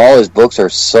 and all his books are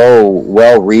so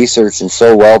well researched and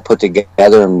so well put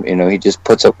together, and he just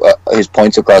puts up his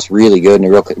points across really good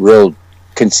in a real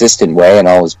consistent way in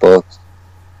all his books.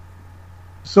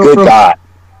 So good guy.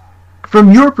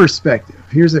 From your perspective,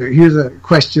 here's a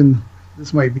question.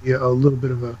 This might be a little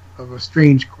bit of a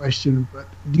strange question, but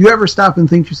do you ever stop and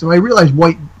think to yourself? I realize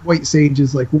white sage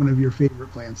is like one of your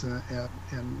favorite plants and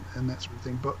that sort of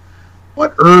thing, but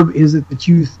what herb is it that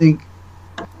you think,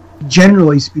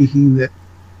 generally speaking, that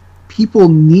people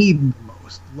need the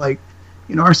most? Like,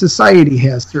 our society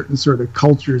has certain sort of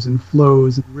cultures and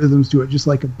flows and rhythms to it, just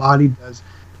like a body does. Do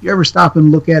you ever stop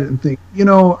and look at it and think,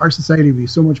 our society would be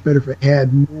so much better if it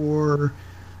had more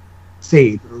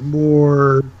sage or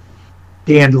more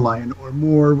dandelion or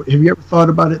more? Have you ever thought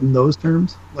about it in those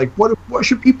terms? Like, what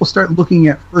should people start looking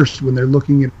at first when they're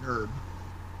looking at an herb?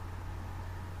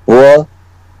 Well,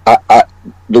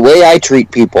 the way I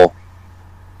treat people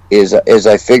is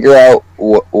I figure out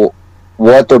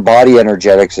what their body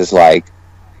energetics is like,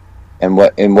 and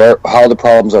how the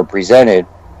problems are presented,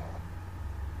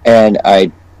 and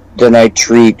I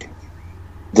treat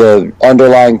the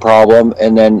underlying problem,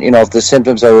 and then if the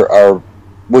symptoms are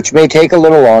which may take a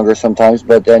little longer sometimes,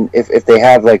 but then if they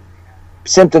have like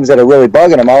symptoms that are really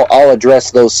bugging them, I'll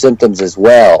address those symptoms as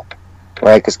well,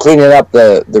 right? Because cleaning up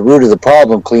the root of the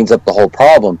problem cleans up the whole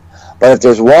problem. But if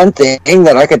there's one thing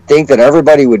that I could think that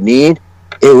everybody would need,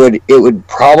 it would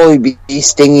probably be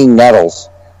stinging nettles.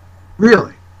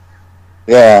 Really?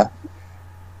 Yeah.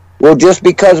 Well, just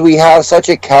because we have such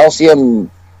a calcium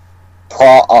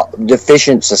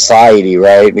deficient society,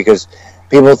 right? Because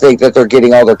people think that they're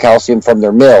getting all their calcium from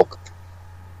their milk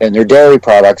and their dairy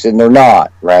products, and they're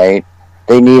not, right?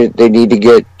 They need to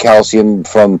get calcium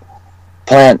from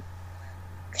plant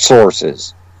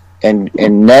sources, and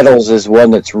nettles is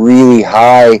one that's really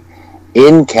high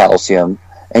in calcium,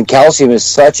 and calcium is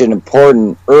such an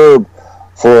important herb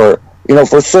for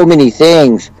so many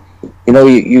things.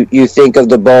 You think of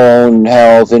the bone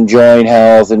health and joint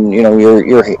health, and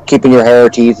you're keeping your hair,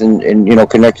 teeth, and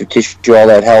connective tissue, all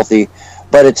that healthy.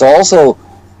 But it's also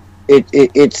it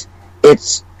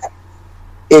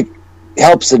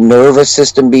helps the nervous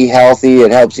system be healthy.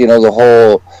 It helps the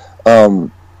whole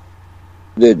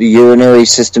the urinary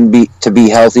system be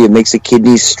healthy. It makes the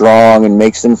kidneys strong and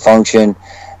makes them function.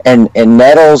 And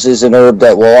nettles is an herb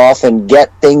that will often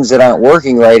get things that aren't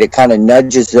working right. It kind of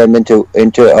nudges them into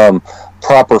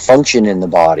proper function in the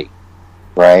body,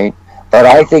 right? But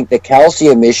I think the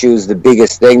calcium issue is the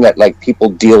biggest thing that people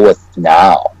deal with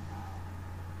now.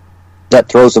 That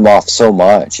throws them off so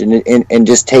much. And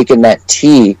just taking that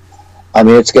tea, I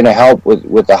mean, it's going to help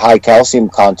with the high calcium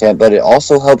content, but it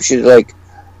also helps you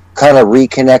kind of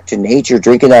reconnect to nature.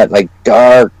 Drinking that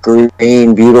dark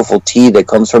green, beautiful tea that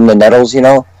comes from the nettles,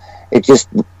 it just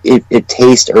it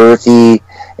tastes earthy,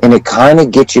 and it kind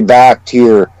of gets you back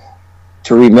to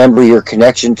remember your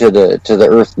connection to the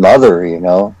Earth Mother,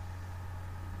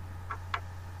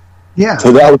 Yeah.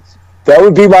 So that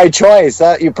would be my choice.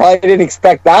 You probably didn't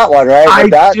expect that one, right? I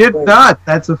did not.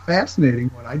 That's a fascinating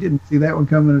one. I didn't see that one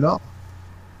coming at all.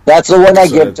 That's the one I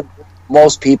give to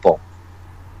most people.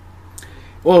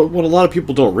 Well, what a lot of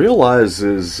people don't realize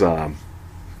is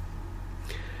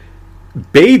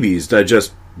babies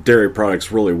digest dairy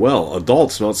products really well.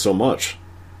 Adults, not so much.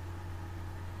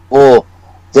 Well,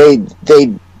 they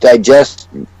digest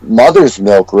mother's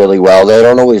milk really well. They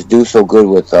don't always do so good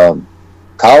with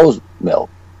cow's milk,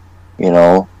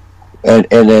 And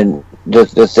then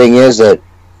the thing is that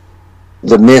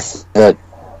the myth that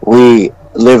we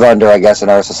live under, I guess, in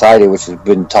our society, which has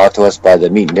been taught to us by the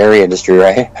meat and dairy industry,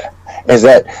 right, is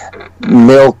that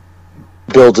milk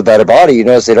builds a better body. You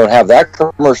notice they don't have that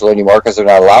commercial anymore because they're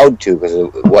not allowed to,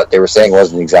 because what they were saying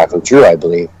wasn't exactly true, I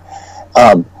believe.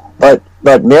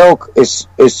 But milk is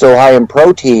so high in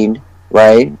protein,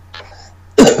 right?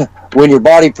 when your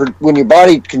body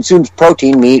consumes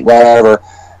protein, meat, whatever,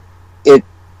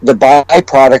 the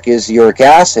byproduct is uric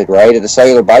acid, right? And the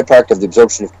cellular byproduct of the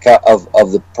absorption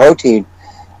of the protein,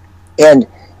 and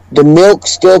the milk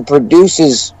still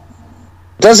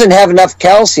doesn't have enough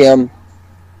calcium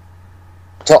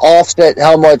to offset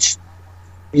how much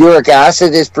uric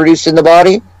acid is produced in the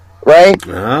body, right?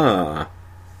 Ah.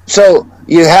 So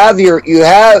you have your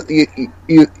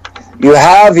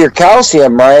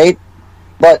calcium, right?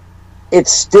 But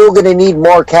it's still going to need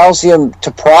more calcium to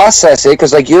process it,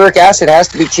 because uric acid has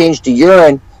to be changed to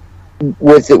urine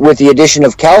with the addition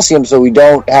of calcium, so we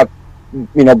don't have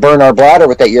burn our bladder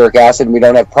with that uric acid, and we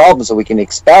don't have problems, so we can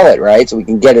expel it, right? So we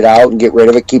can get it out and get rid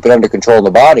of it, keep it under control in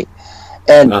the body.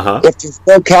 And if there's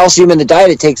no calcium in the diet,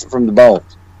 it takes it from the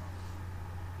bones.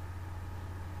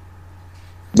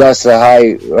 Thus, the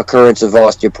high occurrence of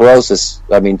osteoporosis.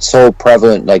 I mean, so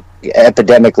prevalent,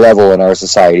 epidemic level in our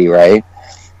society, right?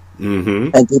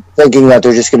 Mm-hmm. And people thinking that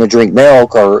they're just going to drink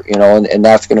milk, or and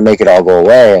that's going to make it all go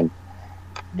away, and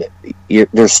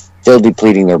they're still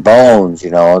depleting their bones. I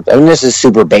mean, this is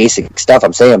super basic stuff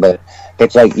I'm saying, but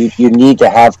it's you need to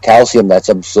have calcium that's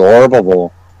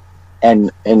absorbable,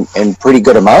 and pretty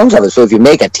good amounts of it. So if you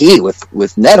make a tea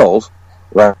with nettles,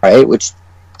 right, which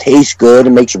tastes good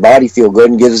and makes your body feel good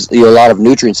and gives you a lot of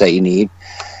nutrients that you need,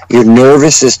 your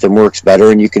nervous system works better,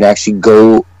 and you can actually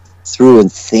go through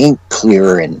and think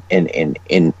clearer in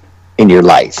your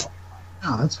life.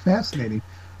 Oh, that's fascinating.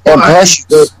 And plus,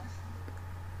 go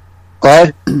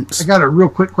ahead. I got a real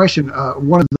quick question.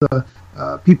 One of the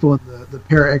people in the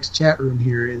Para-X chat room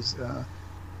here is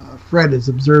Fred has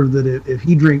observed that if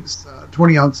he drinks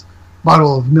 20-ounce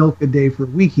bottle of milk a day for a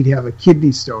week, he'd have a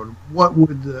kidney stone. What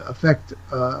would the effect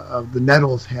of the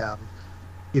nettles have,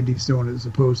 kidney stone, as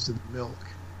opposed to the milk?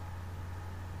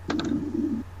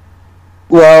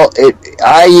 Well,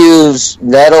 I use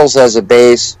nettles as a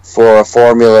base for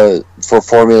formulas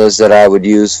that I would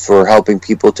use for helping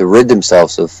people to rid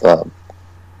themselves of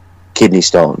kidney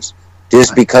stones.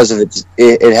 Just because of it's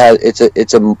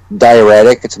a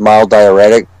diuretic, it's a mild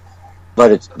diuretic,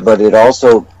 but it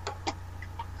also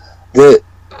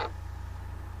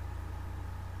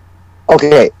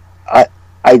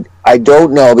I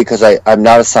don't know because I'm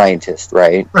not a scientist,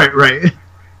 right? Right.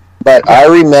 But I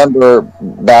remember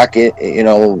back,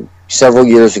 several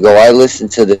years ago, I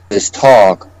listened to this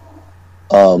talk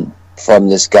from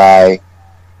this guy.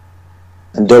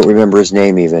 I don't remember his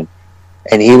name even.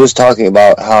 And he was talking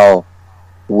about how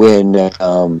when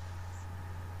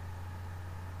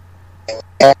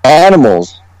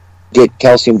animals get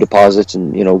calcium deposits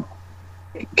and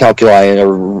calculi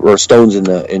or stones in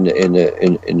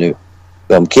the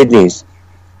kidneys,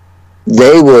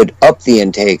 they would up the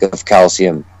intake of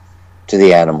calcium to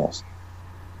the animals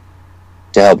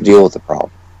to help deal with the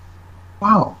problem.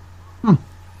 Wow.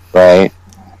 Right?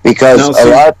 Because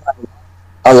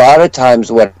a lot of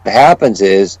times what happens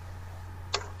is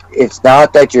it's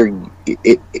not that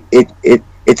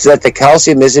it's that the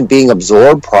calcium isn't being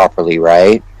absorbed properly,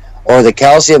 right? Or the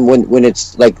calcium when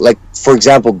it's like for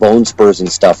example bone spurs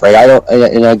and stuff, right?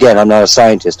 And again, I'm not a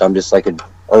scientist. I'm just like an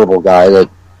herbal guy that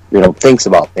thinks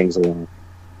about things.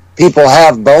 People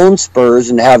have bone spurs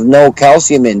and have no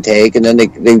calcium intake, and then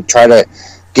they try to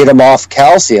get them off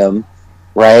calcium,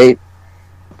 right?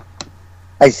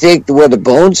 I think where the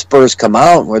bone spurs come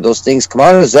out, where those things come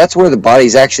out, is that's where the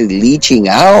body's actually leaching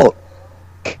out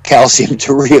calcium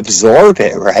to reabsorb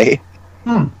it, right?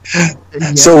 Yeah.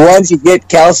 So once you get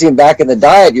calcium back in the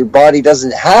diet, your body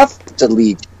doesn't have to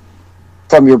leach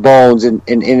from your bones, and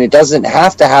it doesn't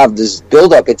have to have this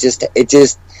buildup. It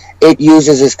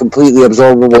uses this completely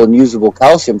absorbable and usable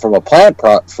calcium from a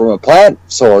plant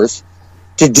source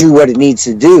to do what it needs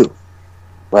to do,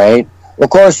 right? Of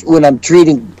course, when I'm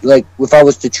treating, like if I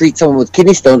was to treat someone with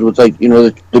kidney stones with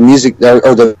the music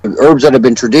or the herbs that have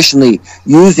been traditionally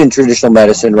used in traditional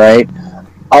medicine, right?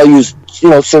 I'll use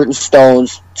certain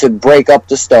stones to break up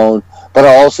the stone, but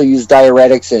I'll also use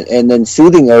diuretics and then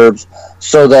soothing herbs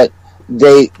so that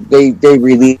they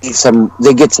relieve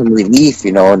they get some relief,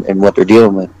 in what they're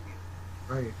dealing with.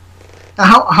 Right.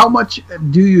 Now, how much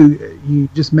do you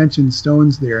just mentioned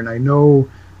stones there, and I know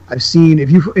I've seen,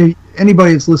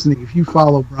 anybody that's listening, if you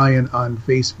follow Brian on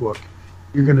Facebook,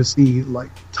 you're going to see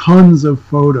like tons of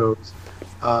photos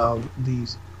of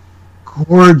these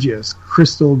gorgeous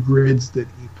crystal grids that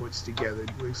he puts together,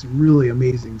 doing some really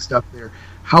amazing stuff there.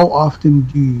 How often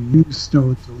do you use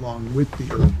stones along with the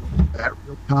herbal? Is that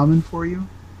real common for you?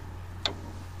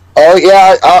 Oh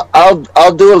yeah,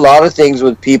 I'll do a lot of things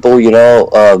with people,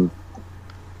 to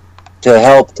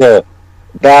help to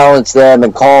balance them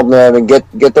and calm them and get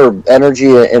their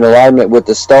energy in alignment with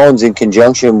the stones in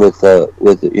conjunction with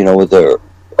the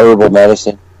herbal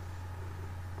medicine.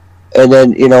 And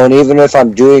then, and even if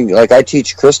I'm doing, like I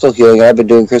teach crystal healing, I've been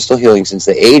doing crystal healing since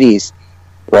the 80s,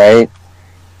 right?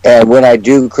 And when I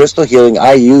do crystal healing,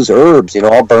 I use herbs,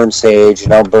 I'll burn sage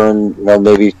and I'll burn,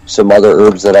 maybe some other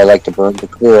herbs that I like to burn to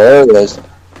clear areas.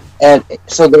 And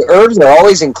so the herbs are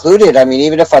always included. I mean,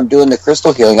 even if I'm doing the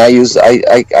crystal healing, I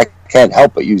can't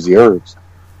help but use the herbs.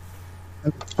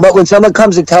 But when someone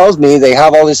comes and tells me they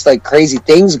have all this like crazy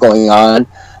things going on,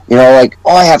 like,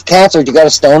 oh, I have cancer, you got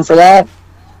a stone for that?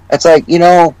 It's like,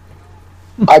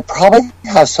 I probably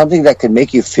have something that could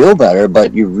make you feel better,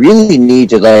 but you really need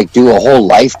to like do a whole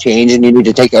life change, and you need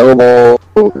to take herbal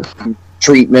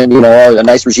treatment, a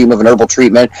nice regime of an herbal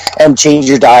treatment, and change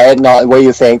your diet and all the way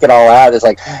you think and all that. It's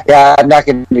like, yeah, I'm not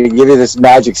going to give you this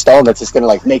magic stone that's just going to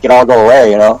like make it all go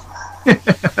away,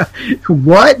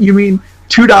 What? You mean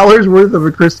 $2 worth of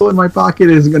a crystal in my pocket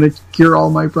isn't going to cure all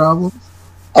my problems?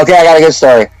 Okay, I got a good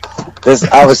story.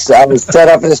 I was set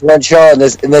up for this one show, and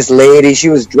this lady, she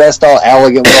was dressed all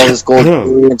elegant with all this gold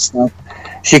jewelry and stuff.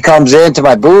 She comes into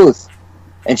my booth,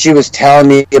 and she was telling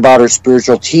me about her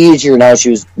spiritual teacher and how she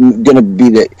was going to be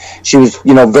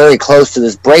very close to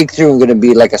this breakthrough and going to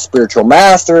be like a spiritual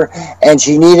master, and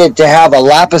she needed to have a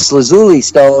lapis lazuli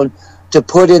stone to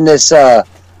put in this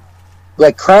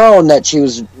like crown that she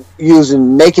was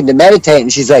making to meditate.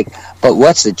 And she's like, but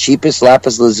what's the cheapest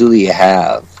lapis lazuli you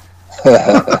have? Yeah.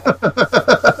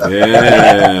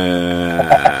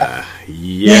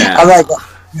 I'm like,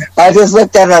 I just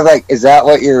looked at her. I'm like, is that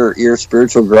what your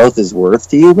spiritual growth is worth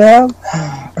to you, ma'am?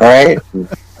 All right.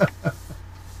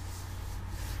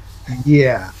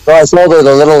 Yeah. So I sold her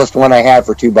the littlest one I had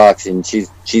for $2, and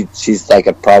she's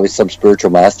like probably some spiritual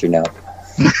master now.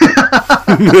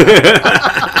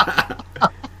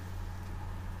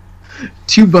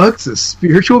 $2 is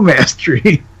spiritual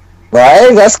mastery.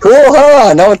 Right? That's cool,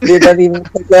 huh? No, it doesn't even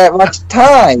take that much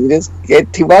time. You just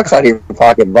get $2 out of your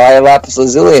pocket, buy a lapis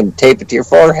lazuli, and tape it to your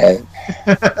forehead.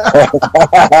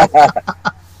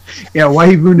 Yeah,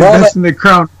 why even invest in the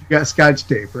crown if you got Scotch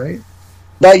tape, right?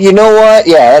 But you know what?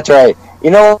 Yeah, that's right.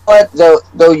 You know what? Though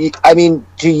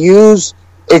to use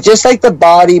it's just like the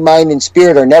body, mind, and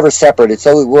spirit are never separate. It's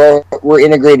so we're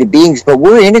integrated beings, but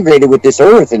we're integrated with this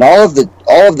earth and all of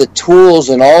the tools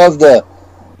and all of the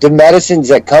medicines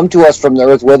that come to us from the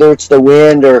earth, whether it's the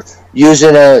wind or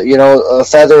using a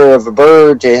feather of a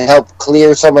bird to help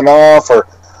clear someone off, or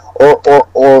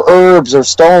herbs or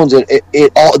stones.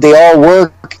 They all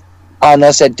work on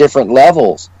us at different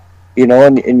levels,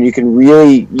 and you can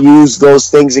really use those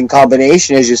things in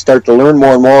combination as you start to learn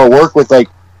more and more, work with like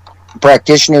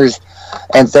practitioners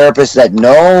and therapists that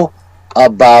know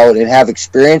about and have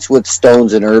experience with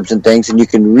stones and herbs and things, and you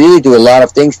can really do a lot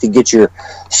of things to get your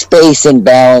space in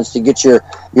balance, to get your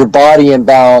body in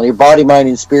balance, your body, mind,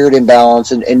 and spirit in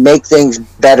balance, and make things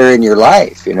better in your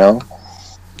life,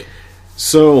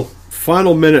 So,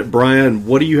 final minute, Brian,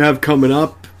 what do you have coming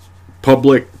up?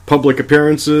 Public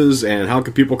appearances, and how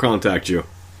can people contact you?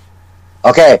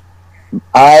 Okay.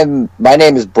 My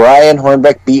name is Brian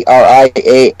Hornbeck,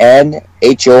 BrianHornbeck,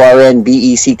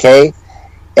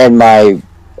 and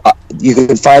you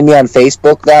can find me on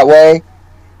Facebook that way.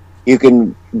 You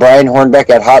can Brian Hornbeck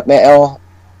at Hotmail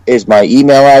is my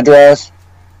email address.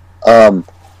 I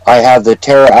have the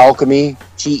Terra Alchemy,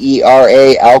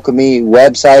 TERA Alchemy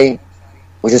website,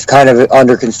 which is kind of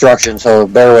under construction, so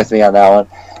bear with me on that one.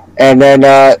 And then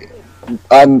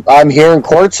I'm here in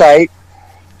Quartzsite,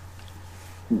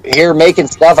 here making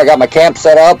stuff. I got my camp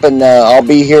set up, and I'll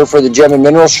be here for the Gem and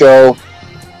Mineral Show,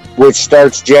 which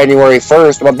starts January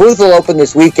 1st. My booth will open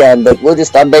this weekend, but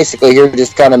I'm basically here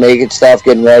just kind of making stuff,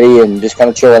 getting ready, and just kind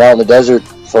of chilling out in the desert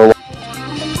for a while.